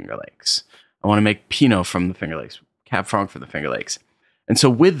of the Finger Lakes. I want to make Pinot from the Finger Lakes, Cab Franc from the Finger Lakes. And so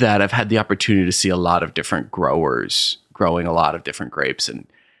with that, I've had the opportunity to see a lot of different growers growing a lot of different grapes.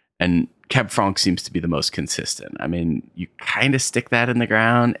 And Cab Franc seems to be the most consistent. I mean, you kind of stick that in the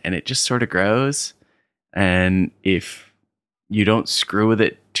ground and it just sort of grows. And if you don't screw with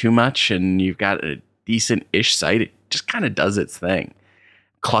it too much and you've got a decent-ish site, it just kind of does its thing.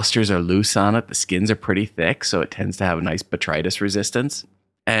 Clusters are loose on it. The skins are pretty thick, so it tends to have a nice botrytis resistance.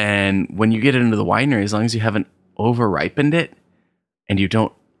 And when you get it into the winery, as long as you haven't over-ripened it and you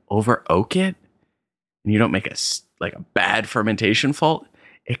don't over-oak it and you don't make a bad fermentation fault,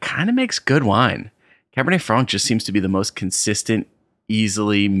 it kind of makes good wine. Cabernet Franc just seems to be the most consistent,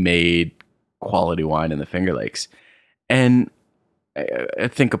 easily made quality wine in the Finger Lakes. And I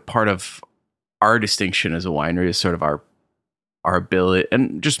think a part of our distinction as a winery is sort of our ability,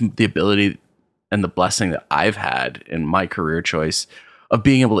 and just the ability and the blessing that I've had in my career choice of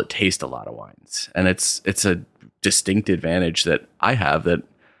being able to taste a lot of wines. And it's a distinct advantage that I have, that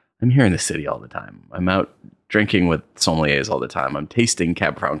I'm here in the city all the time. I'm out drinking with sommeliers all the time. I'm tasting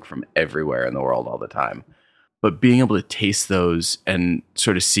Cab Franc from everywhere in the world all the time. But being able to taste those and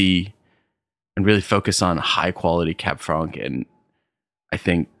sort of see and really focus on high quality Cab Franc, and I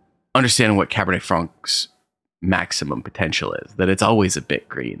think understanding what Cabernet Franc's maximum potential is, that it's always a bit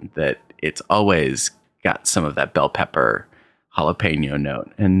green, that it's always got some of that bell pepper jalapeno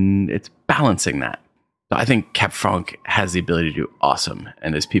note, and it's balancing that. So I think Cab Franc has the ability to do awesome.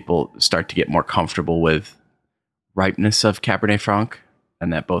 And as people start to get more comfortable with ripeness of Cabernet Franc,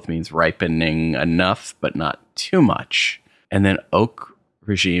 and that both means ripening enough but not too much, and then oak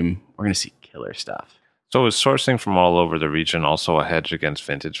regime, we're going to see killer stuff. So is sourcing from all over the region also a hedge against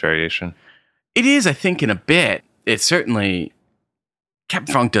vintage variation? It is, I think, in a bit. It's certainly, Cab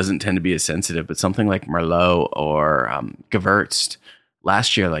Franc doesn't tend to be as sensitive, but something like Merlot or Gewürzt,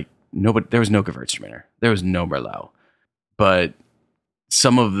 last year, there was no Gewürztraminer. There was no Merlot. But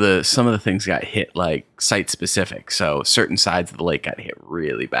some of the things got hit like site specific. So certain sides of the lake got hit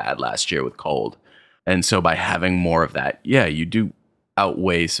really bad last year with cold. And so by having more of that, yeah, you do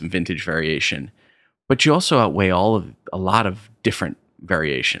outweigh some vintage variation, but you also outweigh a lot of different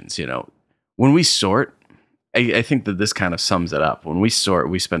variations. You know, when we sort, I think that this kind of sums it up. When we sort,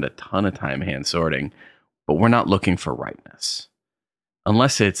 we spend a ton of time hand sorting, but we're not looking for ripeness.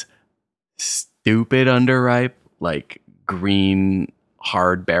 Unless it's stupid underripe, like green,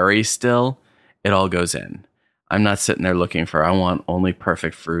 hard berry still, it all goes in. I'm not sitting there looking for, I want only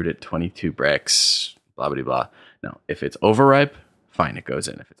perfect fruit at 22 bricks, blah, blah, blah. No, if it's overripe, fine, it goes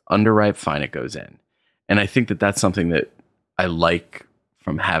in. If it's underripe, fine, it goes in. And I think that that's something that I like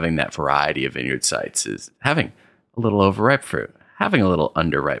from having that variety of vineyard sites, is having a little overripe fruit, having a little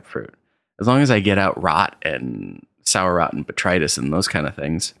underripe fruit. As long as I get out rot and sour rot and botrytis and those kind of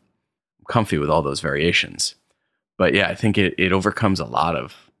things, I'm comfy with all those variations. But yeah, I think it overcomes a lot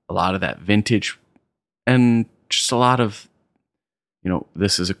of that vintage and just a lot of,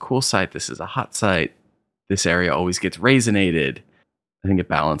 this is a cool site, this is a hot site, this area always gets raisinated. I think it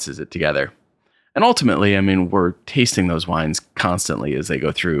balances it together. And ultimately, I mean, we're tasting those wines constantly as they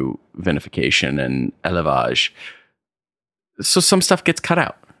go through vinification and élevage. So some stuff gets cut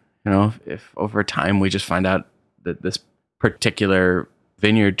out. If over time we just find out that this particular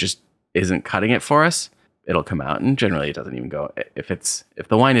vineyard just isn't cutting it for us, it'll come out. And generally it doesn't even go. If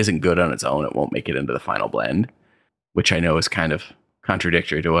the wine isn't good on its own, it won't make it into the final blend, which I know is kind of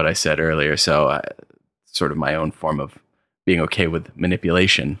contradictory to what I said earlier. So sort of my own form of being okay with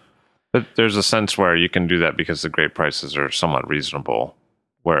manipulation. But there's a sense where you can do that because the grape prices are somewhat reasonable.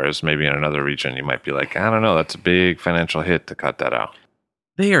 Whereas maybe in another region, you might be like, I don't know, that's a big financial hit to cut that out.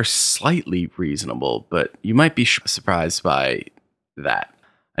 They are slightly reasonable, but you might be surprised by that.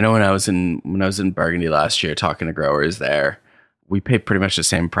 I know when I was in Burgundy last year talking to growers there, we paid pretty much the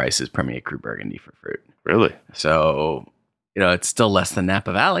same price as Premier Cru Burgundy for fruit. Really? So, it's still less than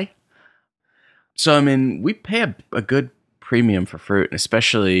Napa Valley. So, I mean, we pay a good premium for fruit, and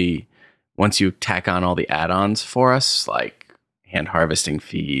especially once you tack on all the add-ons for us, like hand harvesting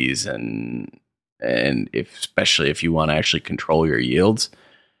fees and especially if you want to actually control your yields,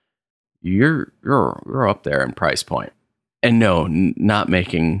 you're up there in price point. And no, not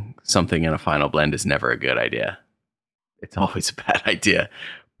making something in a final blend is never a good idea. It's always a bad idea.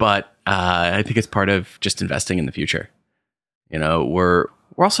 But I think it's part of just investing in the future. We're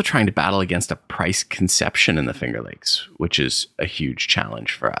also trying to battle against a price conception in the Finger Lakes, which is a huge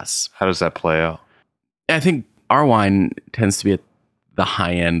challenge for us. How does that play out? I think our wine tends to be at the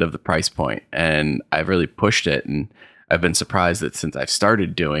high end of the price point, and I've really pushed it, and I've been surprised that since I've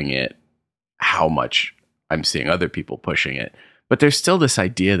started doing it, how much I'm seeing other people pushing it. But there's still this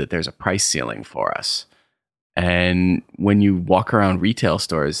idea that there's a price ceiling for us. And when you walk around retail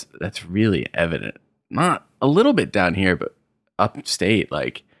stores, that's really evident. Not a little bit down here, but upstate,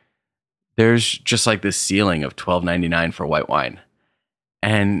 like there's just like this ceiling of $12.99 for white wine.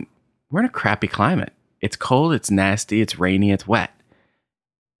 And we're in a crappy climate. It's cold, it's nasty, it's rainy, it's wet.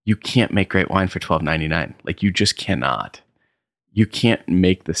 You can't make great wine for $12.99. Like, you just cannot. You can't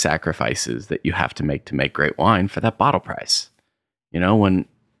make the sacrifices that you have to make great wine for that bottle price. When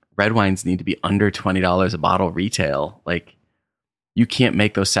red wines need to be under $20 a bottle retail, like, you can't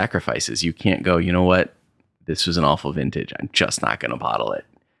make those sacrifices. You can't go, you know what? This was an awful vintage. I'm just not going to bottle it.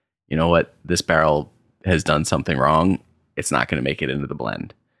 You know what? This barrel has done something wrong. It's not going to make it into the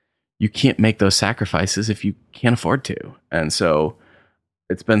blend. You can't make those sacrifices if you can't afford to. And so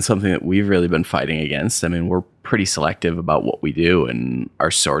it's been something that we've really been fighting against. I mean, we're pretty selective about what we do, and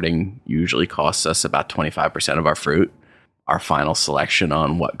our sorting usually costs us about 25% of our fruit. Our final selection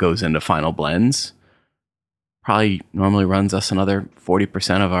on what goes into final blends probably normally runs us another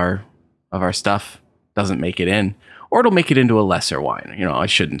 40% of our stuff doesn't make it in, or it'll make it into a lesser wine. I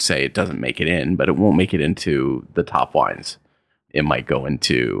shouldn't say it doesn't make it in, but it won't make it into the top wines. It might go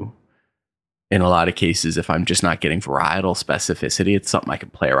into, in a lot of cases, if I'm just not getting varietal specificity, it's something I can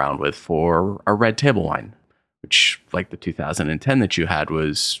play around with for a red table wine, which, like the 2010 that you had,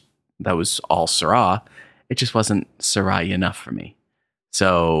 was all Syrah. It just wasn't Syrah enough for me.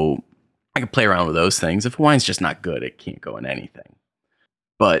 So I can play around with those things. If a wine's just not good, it can't go in anything.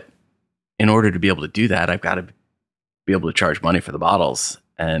 But in order to be able to do that, I've got to be able to charge money for the bottles.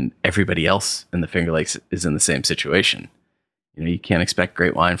 And everybody else in the Finger Lakes is in the same situation. You can't expect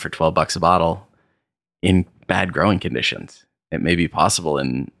great wine for $12 a bottle in bad growing conditions. It may be possible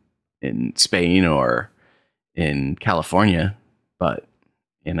in Spain or in California, but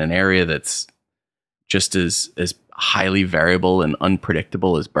in an area that's just as highly variable and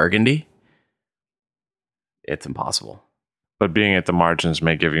unpredictable as Burgundy, it's impossible. But being at the margins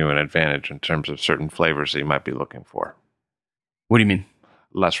may give you an advantage in terms of certain flavors that you might be looking for. What do you mean?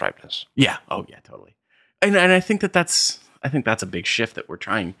 Less ripeness. Yeah. Oh, yeah, totally. And I think that's a big shift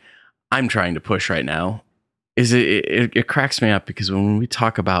that I'm trying to push right now. Is it cracks me up because when we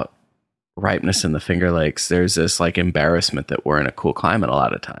talk about ripeness in the Finger Lakes, there's this like embarrassment that we're in a cool climate a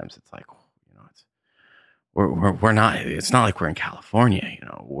lot of times. It's like, we're not. It's not like we're in California.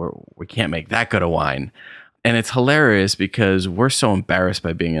 We can't make that good a wine. And it's hilarious because we're so embarrassed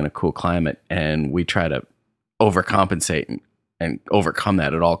by being in a cool climate, and we try to overcompensate and overcome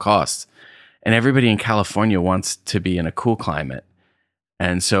that at all costs. And everybody in California wants to be in a cool climate.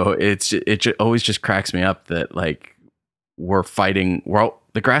 And so it always just cracks me up that like we're fighting.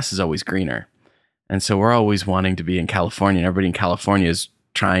 The grass is always greener. And so we're always wanting to be in California, and everybody in California is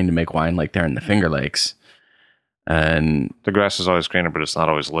trying to make wine like they're in the Finger Lakes. And the grass is always greener, but it's not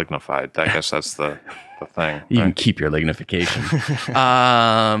always lignified. I guess that's the thing. You can keep your lignification.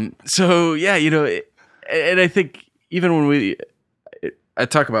 So yeah, and I think even when I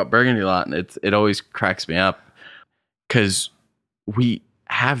talk about Burgundy a lot, and it always cracks me up because we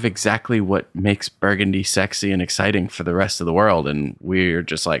have exactly what makes Burgundy sexy and exciting for the rest of the world, and we're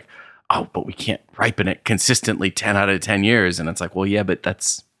just like, oh, but we can't ripen it consistently 10 out of 10 years, and it's like, well, yeah, but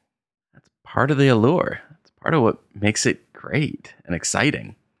that's part of the allure. It's part of what makes it great and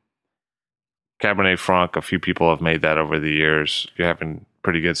exciting. Cabernet Franc, a few people have made that over the years. You're having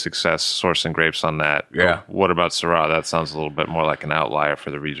pretty good success sourcing grapes on that. Yeah. What about Syrah? That sounds a little bit more like an outlier for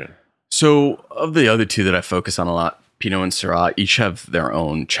the region. So of the other two that I focus on a lot, Pinot and Syrah, each have their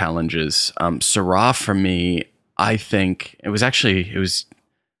own challenges. Syrah for me, I think it was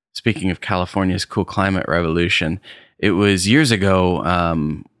speaking of California's cool climate revolution, it was years ago.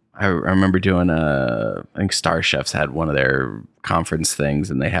 I remember doing I think Star Chefs had one of their conference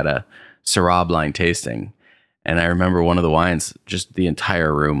things, and they had a Syrah blind tasting. And I remember one of the wines, just the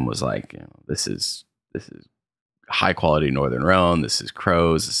entire room was like, this is high quality Northern Rhone. This is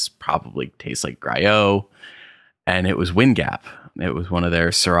Crows. This probably tastes like Graillot. And it was Wind Gap. It was one of their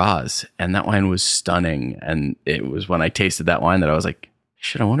Syrahs. And that wine was stunning. And it was when I tasted that wine that I was like,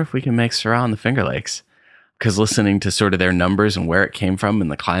 shit, I wonder if we can make Syrah in the Finger Lakes. Because listening to sort of their numbers and where it came from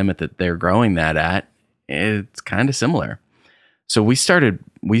and the climate that they're growing that at, it's kind of similar. So we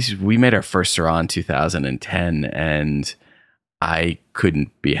made our first Syrah in 2010, and I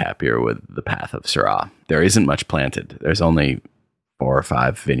couldn't be happier with the path of Syrah. There isn't much planted. There's only 4 or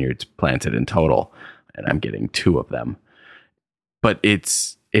 5 vineyards planted in total, and I'm getting 2 of them. But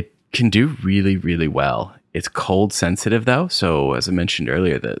it can do really, really well. It's cold sensitive though, so as I mentioned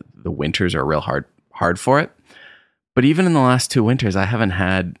earlier, the winters are real hard for it. But even in the last 2 winters, I haven't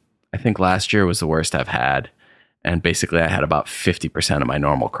had. I think last year was the worst I've had. And basically, I had about 50% of my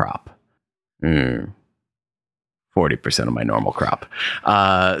normal crop. 40% of my normal crop.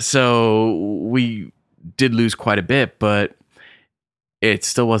 So we did lose quite a bit, but it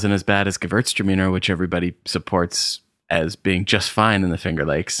still wasn't as bad as Gewürztraminer, which everybody supports as being just fine in the Finger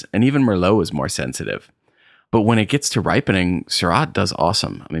Lakes. And even Merlot is more sensitive. But when it gets to ripening, Syrah does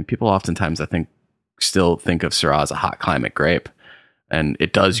awesome. I mean, people oftentimes, I think, still think of Syrah as a hot climate grape. And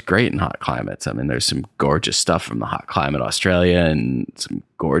it does great in hot climates. I mean, there's some gorgeous stuff from the hot climate Australia and some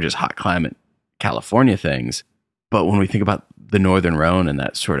gorgeous hot climate California things. But when we think about the Northern Rhone and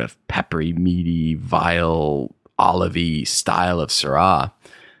that sort of peppery, meaty, vile, olivey style of Syrah,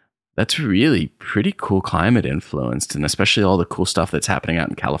 that's really pretty cool climate influenced. And especially all the cool stuff that's happening out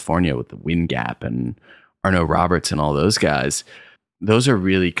in California with the Wind Gap and Arnaud Roberts and all those guys. Those are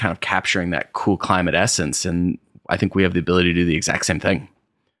really kind of capturing that cool climate essence. And I think we have the ability to do the exact same thing.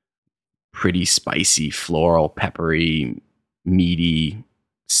 Pretty spicy, floral, peppery, meaty,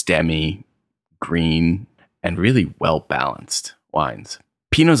 stemmy, green, and really well-balanced wines.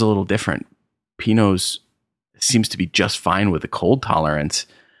 Pinot's a little different. Pinot's seems to be just fine with the cold tolerance,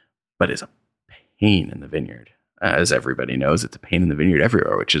 but is a pain in the vineyard. As everybody knows, it's a pain in the vineyard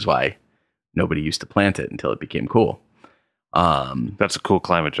everywhere, which is why nobody used to plant it until it became cool. That's a cool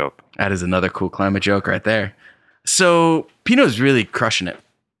climate joke. That is another cool climate joke right there. So Pinot's really crushing it.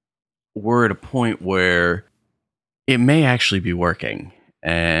 We're at a point where it may actually be working.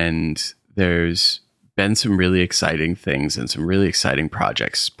 And there's been some really exciting things and some really exciting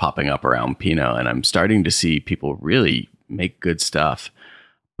projects popping up around Pinot. And I'm starting to see people really make good stuff.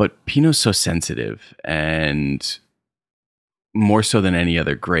 But Pinot's so sensitive, and more so than any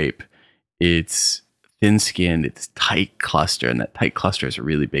other grape, it's thin-skinned, it's tight cluster. And that tight cluster is a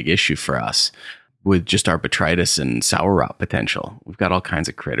really big issue for us. With just our botrytis and sour rot potential. We've got all kinds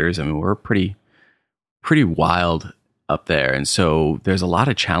of critters. I mean, we're pretty wild up there. And so there's a lot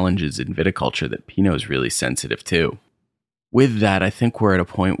of challenges in viticulture that Pinot is really sensitive to. With that, I think we're at a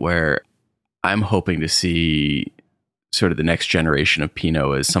point where I'm hoping to see sort of the next generation of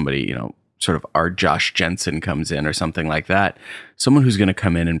Pinot as somebody, sort of our Josh Jensen comes in or something like that. Someone who's going to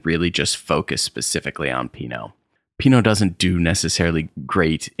come in and really just focus specifically on Pinot. Pinot doesn't do necessarily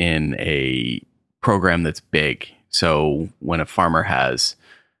great in a program that's big. So when a farmer has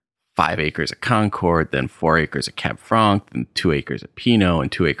 5 acres of Concord, then 4 acres of Cab Franc, then 2 acres of Pinot,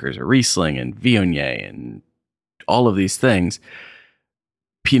 and 2 acres of Riesling, and Viognier, and all of these things,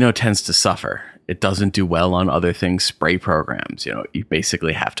 Pinot tends to suffer. It doesn't do well on other things, spray programs. You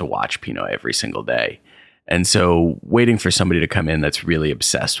basically have to watch Pinot every single day. And so waiting for somebody to come in that's really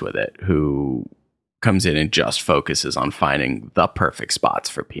obsessed with it, who comes in and just focuses on finding the perfect spots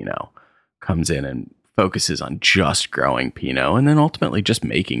for Pinot, comes in and focuses on just growing Pinot and then ultimately just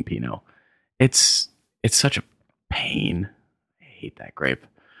making Pinot. It's such a pain. I hate that grape.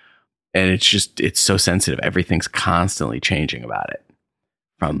 And it's so sensitive. Everything's constantly changing about it.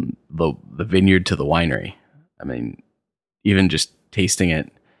 from the vineyard to the winery. I mean, even just tasting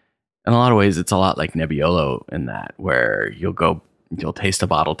it, in a lot of ways, it's a lot like Nebbiolo in that, where you'll taste a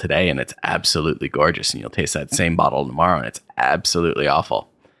bottle today and it's absolutely gorgeous, and you'll taste that same bottle tomorrow and it's absolutely awful.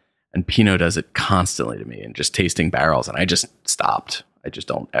 And Pinot does it constantly to me, and just tasting barrels. And I just stopped. I just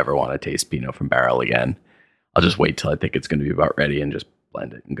don't ever want to taste Pinot from barrel again. I'll just wait till I think it's going to be about ready and just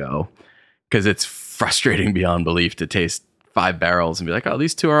blend it and go. Because it's frustrating beyond belief to taste 5 barrels and be like, oh,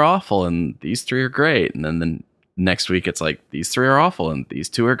 these 2 are awful and these 3 are great. And then the next week it's like, these 3 are awful and these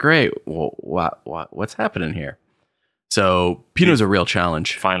 2 are great. Well, what's happening here? So Pinot's a real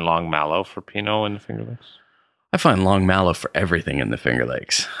challenge. Find long Malo for Pinot in the Finger Lakes? I find long Malo for everything in the Finger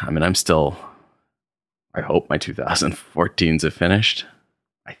Lakes. I mean, I hope my 2014s have finished.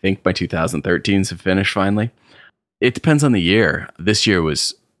 I think my 2013s have finished finally. It depends on the year. This year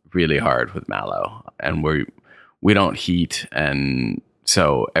was really hard with Malo, and we don't heat, and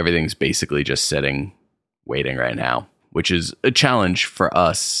so everything's basically just sitting, waiting right now, which is a challenge for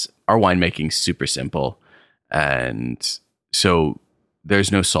us. Our winemaking's super simple, and so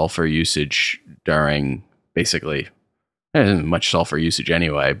there's no sulfur usage during basically. There isn't much sulfur usage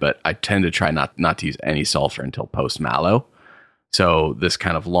anyway, but I tend to try not to use any sulfur until post Malo. So this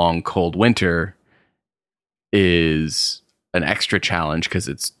kind of long, cold winter is an extra challenge because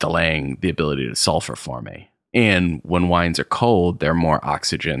it's delaying the ability to sulfur for me. And when wines are cold, they're more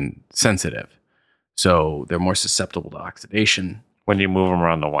oxygen sensitive. So they're more susceptible to oxidation. When you move them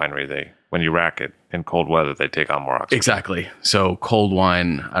around the winery, when you rack it in cold weather, they take on more oxygen. Exactly. So cold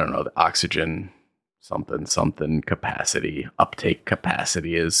wine, I don't know, the oxygen something capacity, uptake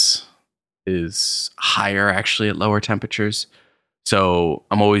capacity is higher actually at lower temperatures. So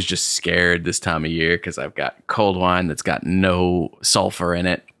I'm always just scared this time of year because I've got cold wine that's got no sulfur in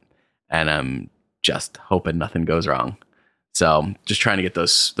it, and I'm just hoping nothing goes wrong. So just trying to get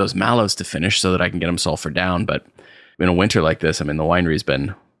those Malos to finish so that I can get them sulfur down. But in a winter like this, I mean, the winery's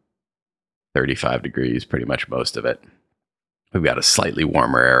been 35 degrees pretty much most of it. We've got a slightly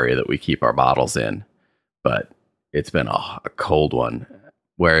warmer area that we keep our bottles in, but it's been a cold one.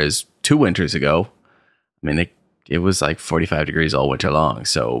 Whereas 2 winters ago, I mean, it was like 45 degrees all winter long.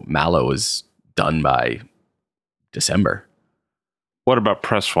 So Malo was done by December. What about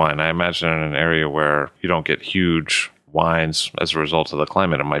press wine? I imagine in an area where you don't get huge wines as a result of the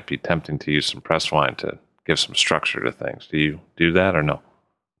climate, it might be tempting to use some press wine to give some structure to things. Do you do that or no?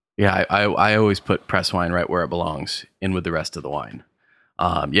 Yeah, I always put press wine right where it belongs, in with the rest of the wine.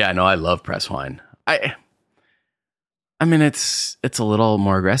 I love press wine. I mean, it's a little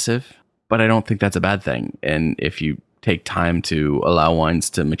more aggressive, but I don't think that's a bad thing. And if you take time to allow wines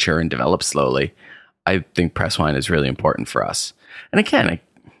to mature and develop slowly, I think press wine is really important for us. And again,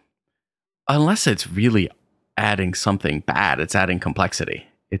 unless it's really adding something bad, it's adding complexity.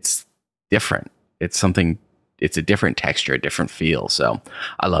 It's different. It's a different texture, a different feel. So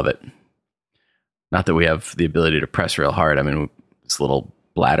I love it. Not that we have the ability to press real hard. I mean, this little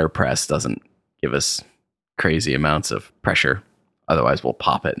bladder press doesn't give us crazy amounts of pressure. Otherwise we'll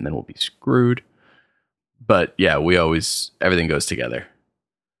pop it and then we'll be screwed. But yeah, everything goes together.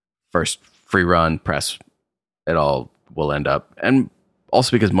 First free run, press, it all will end up. And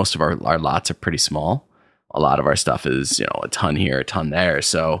also because most of our lots are pretty small. A lot of our stuff is, a ton here, a ton there.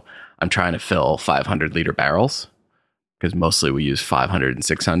 So I'm trying to fill 500 liter barrels because mostly we use 500 and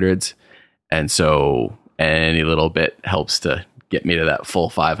 600s. And so any little bit helps to get me to that full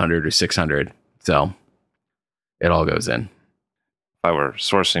 500 or 600. So it all goes in. If I were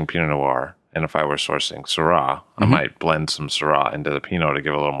sourcing Pinot Noir and if I were sourcing Syrah, I might blend some Syrah into the Pinot to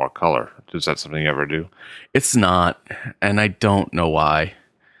give a little more color. Is that something you ever do? It's not, and I don't know why.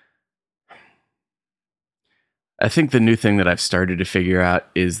 I think the new thing that I've started to figure out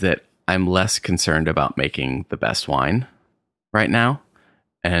is that I'm less concerned about making the best wine right now,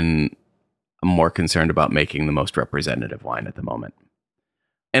 and I'm more concerned about making the most representative wine at the moment.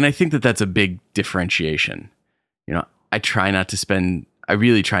 And I think that that's a big differentiation. I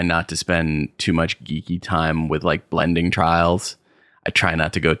really try not to spend too much geeky time with like blending trials. I try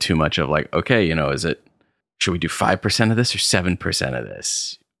not to go too much of like, okay, should we do 5% of this or 7% of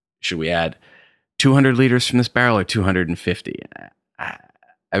this? Should we add 200 liters from this barrel or 250?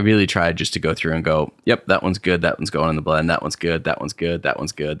 I really tried just to go through and go, yep, that one's good. That one's going in the blend. That one's good. That one's good. That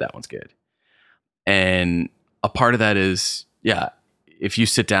one's good. That one's good. And a part of that is, if you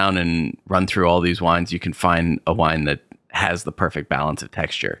sit down and run through all these wines, you can find a wine that has the perfect balance of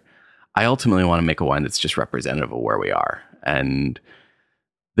texture. I ultimately want to make a wine that's just representative of where we are. And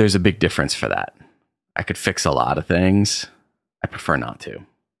there's a big difference for that. I could fix a lot of things. I prefer not to.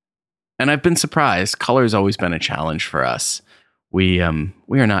 And I've been surprised. Color's always been a challenge for us we are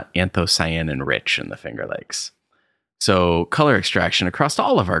not anthocyanin rich in the Finger Lakes. So color extraction across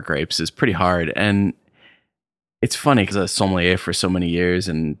all of our grapes is pretty hard. And it's funny because I was a sommelier for so many years,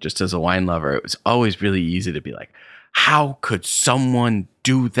 and just as a wine lover, it was always really easy to be like, how could someone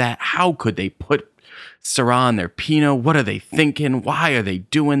do that? How could they put Syrah in their Pinot? What are they thinking? Why are they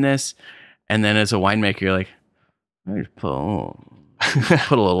doing this? And then as a winemaker, you're like, I just put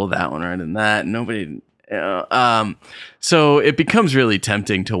a little of that one right in that. Nobody... so it becomes really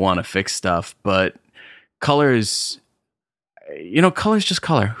tempting to want to fix stuff, but color's just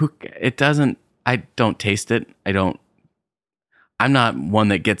color. I don't taste it. I'm not one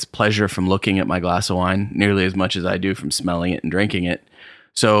that gets pleasure from looking at my glass of wine nearly as much as I do from smelling it and drinking it.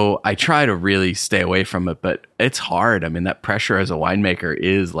 So I try to really stay away from it, but it's hard. I mean, that pressure as a winemaker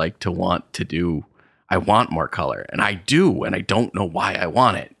is like I want more color, and I do, and I don't know why I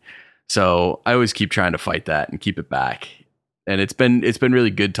want it. So I always keep trying to fight that and keep it back. And it's been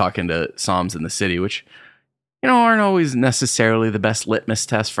really good talking to somms in the city, which, aren't always necessarily the best litmus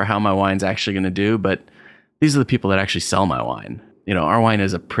test for how my wine's actually going to do. But these are the people that actually sell my wine. Our wine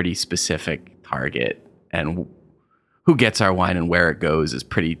is a pretty specific target, and who gets our wine and where it goes is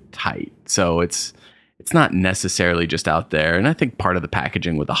pretty tight. So it's not necessarily just out there. And I think part of the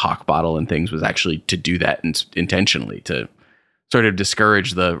packaging with the Hawk bottle and things was actually to do that intentionally, to sort of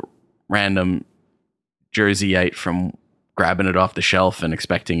discourage the random Jerseyite from grabbing it off the shelf and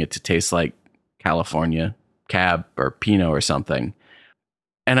expecting it to taste like California Cab or Pinot or something.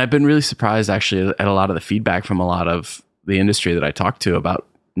 And I've been really surprised actually at a lot of the feedback from a lot of the industry that I talked to about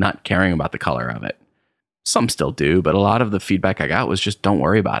not caring about the color of it. Some still do, but a lot of the feedback I got was just don't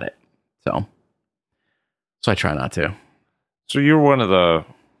worry about it. So I try not to. So you're one of the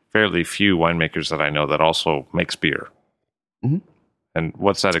fairly few winemakers that I know that also makes beer. Mm-hmm. And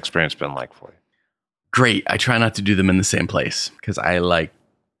what's that experience been like for you? Great. I try not to do them in the same place because I like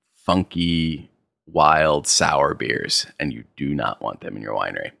funky, wild, sour beers, and you do not want them in your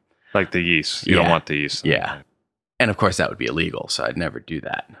winery. Like the yeast. You don't want the yeast. Yeah. And of course that would be illegal, so I'd never do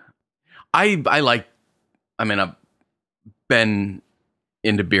that. I've been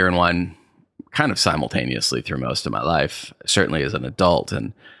into beer and wine kind of simultaneously through most of my life, certainly as an adult,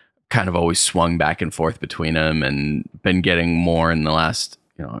 and kind of always swung back and forth between them and been getting more in the last,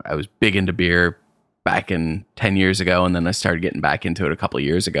 I was big into beer back in 10 years ago, and then I started getting back into it a couple of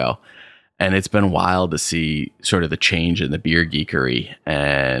years ago. And it's been wild to see sort of the change in the beer geekery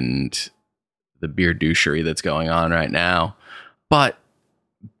and the beer douchery that's going on right now. But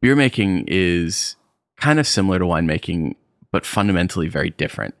beer making is kind of similar to winemaking, but fundamentally very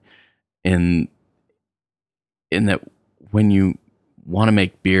different in that when you want to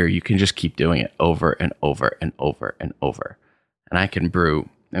make beer, you can just keep doing it over and over and over and over. And you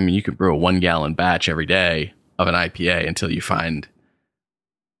can brew a 1 gallon batch every day of an IPA until you find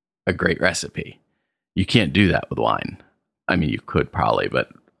a great recipe. You can't do that with wine. I mean, you could probably, but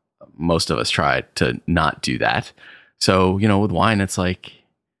most of us try to not do that. So, with wine,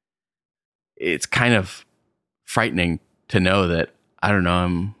 it's kind of frightening to know that, I don't know,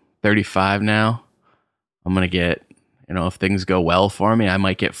 I'm 35 now. I'm going to get, if things go well for me, I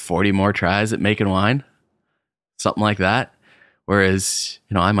might get 40 more tries at making wine, something like that. Whereas,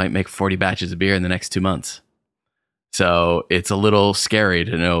 I might make 40 batches of beer in the next 2 months. So it's a little scary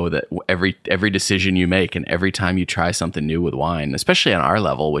to know that every decision you make and every time you try something new with wine, especially on our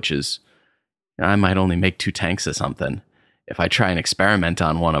level, which is, I might only make 2 tanks of something. If I try and experiment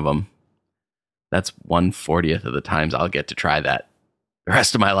on one of them, that's 1/40 of the times I'll get to try that the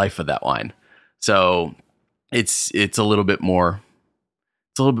rest of my life with that wine. So it's a little bit more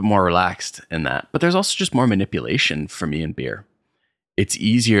relaxed in that. But there's also just more manipulation for me in beer. It's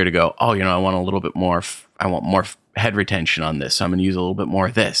easier to go, I want a little bit more. I want more head retention on this, so I'm going to use a little bit more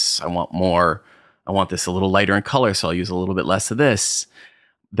of this. I want this a little lighter in color, so I'll use a little bit less of this.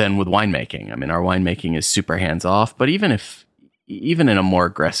 Than with winemaking. I mean, our winemaking is super hands off, but even in a more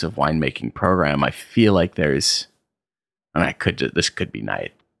aggressive winemaking program, I feel like this could be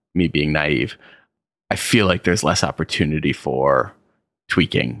me being naive. I feel like there's less opportunity for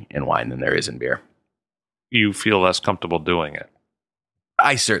tweaking in wine than there is in beer. You feel less comfortable doing it.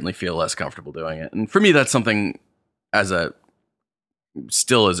 I certainly feel less comfortable doing it. And for me, that's something as a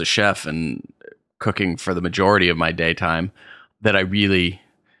chef and cooking for the majority of my daytime that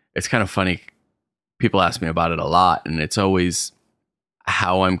it's kind of funny. People ask me about it a lot, and it's always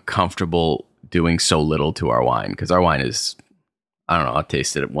how I'm comfortable doing so little to our wine. Because our wine is, I don't know, I'll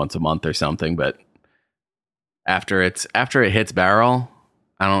taste it once a month or something, but after it hits barrel,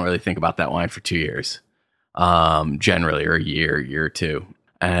 I don't really think about that wine for 2 years. Generally, or a year or two.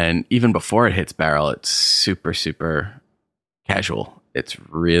 And even before it hits barrel, it's super, super casual. It's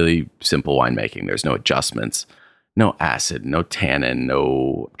really simple winemaking. There's no adjustments, no acid, no tannin,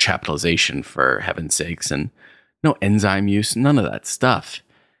 no chaptalization for heaven's sakes, and no enzyme use, none of that stuff.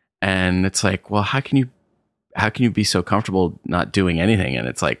 And it's like, well, how can you be so comfortable not doing anything? And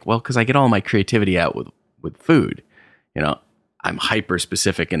it's like, well, because I get all my creativity out with food. You know, I'm hyper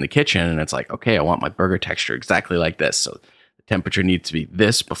specific in the kitchen, and it's like, okay, I want my burger texture exactly like this. So the temperature needs to be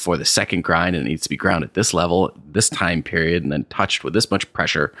this before the second grind, and it needs to be ground at this level, this time period, and then touched with this much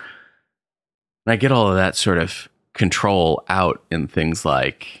pressure. And I get all of that sort of control out in things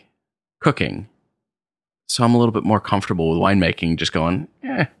like cooking. So I'm a little bit more comfortable with winemaking, just going,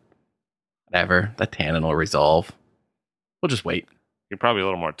 whatever, the tannin will resolve. We'll just wait. You're probably a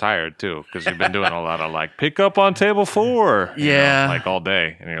little more tired too, because you've been doing a lot of like pick up on table 4, like all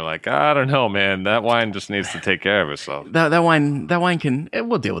day, and you're like, I don't know, man, that wine just needs to take care of itself. That wine can.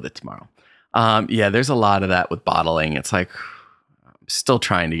 We'll deal with it tomorrow. There's a lot of that with bottling. It's like I'm still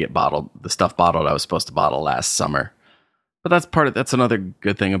trying to get the stuff bottled I was supposed to bottle last summer, but that's another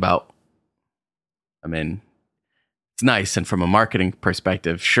good thing about. I mean, it's nice. And from a marketing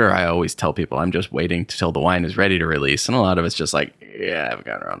perspective, sure, I always tell people I'm just waiting till the wine is ready to release. And a lot of it's just like, I haven't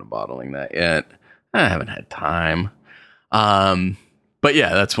gotten around to bottling that yet. I haven't had time. But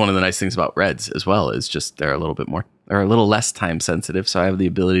yeah, that's one of the nice things about reds as well, is just they're a little less time sensitive. So I have the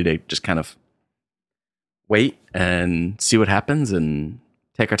ability to just kind of wait and see what happens and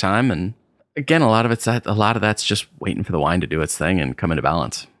take our time. And again, a lot of that's just waiting for the wine to do its thing and come into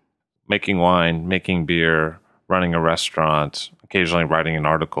balance. Making wine, making beer, running a restaurant, occasionally writing an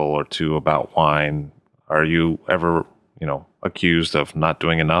article or two about wine. Are you ever, accused of not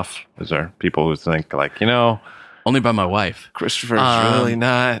doing enough? Is there people who think like, only by my wife. Christopher's really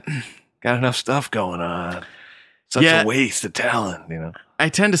not got enough stuff going on. Such a waste of talent, I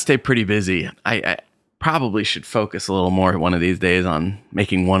tend to stay pretty busy. I probably should focus a little more one of these days on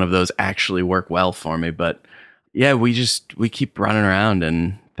making one of those actually work well for me. But yeah, we keep running around,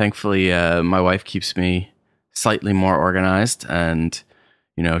 and thankfully, my wife keeps me slightly more organized, and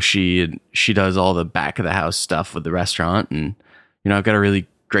she does all the back of the house stuff with the restaurant, and I've got a really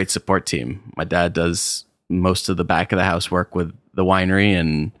great support team. My dad does most of the back of the house work with the winery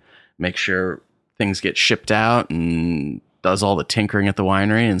and make sure things get shipped out, and does all the tinkering at the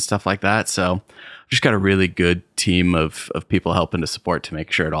winery and stuff like that. So I've just got a really good team of people helping to support to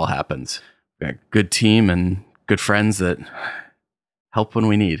make sure it all happens. We've got a good team and good friends that help when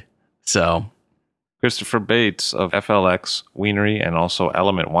we need. So Christopher Bates of FLX Winery and also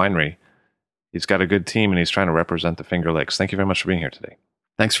Element Winery. He's got a good team, and he's trying to represent the Finger Lakes. Thank you very much for being here today.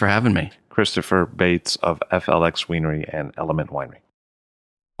 Thanks for having me. Christopher Bates of FLX Winery and Element Winery.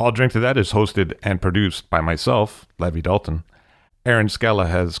 All Drink to That is hosted and produced by myself, Levi Dalton. Aaron Scala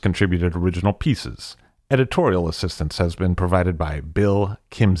has contributed original pieces. Editorial assistance has been provided by Bill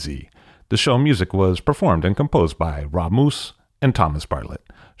Kimsey. The show music was performed and composed by Rob Moose and Thomas Bartlett.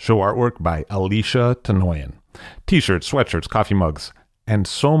 Show artwork by Alicia Tenoyan. T-shirts, sweatshirts, coffee mugs, and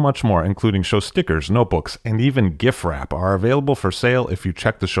so much more, including show stickers, notebooks, and even gift wrap, are available for sale if you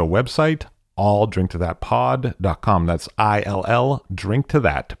check the show website, alldrinktothatpod.com. That's ILL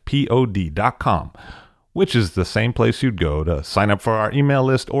drinktothatpod.com, which is the same place you'd go to sign up for our email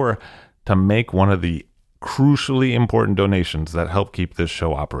list or to make one of the crucially important donations that help keep this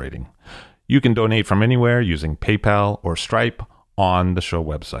show operating. You can donate from anywhere using PayPal or Stripe on the show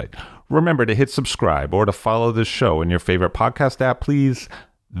website. Remember to hit subscribe or to follow this show in your favorite podcast app, please.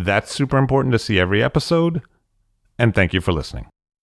 That's super important to see every episode. And thank you for listening.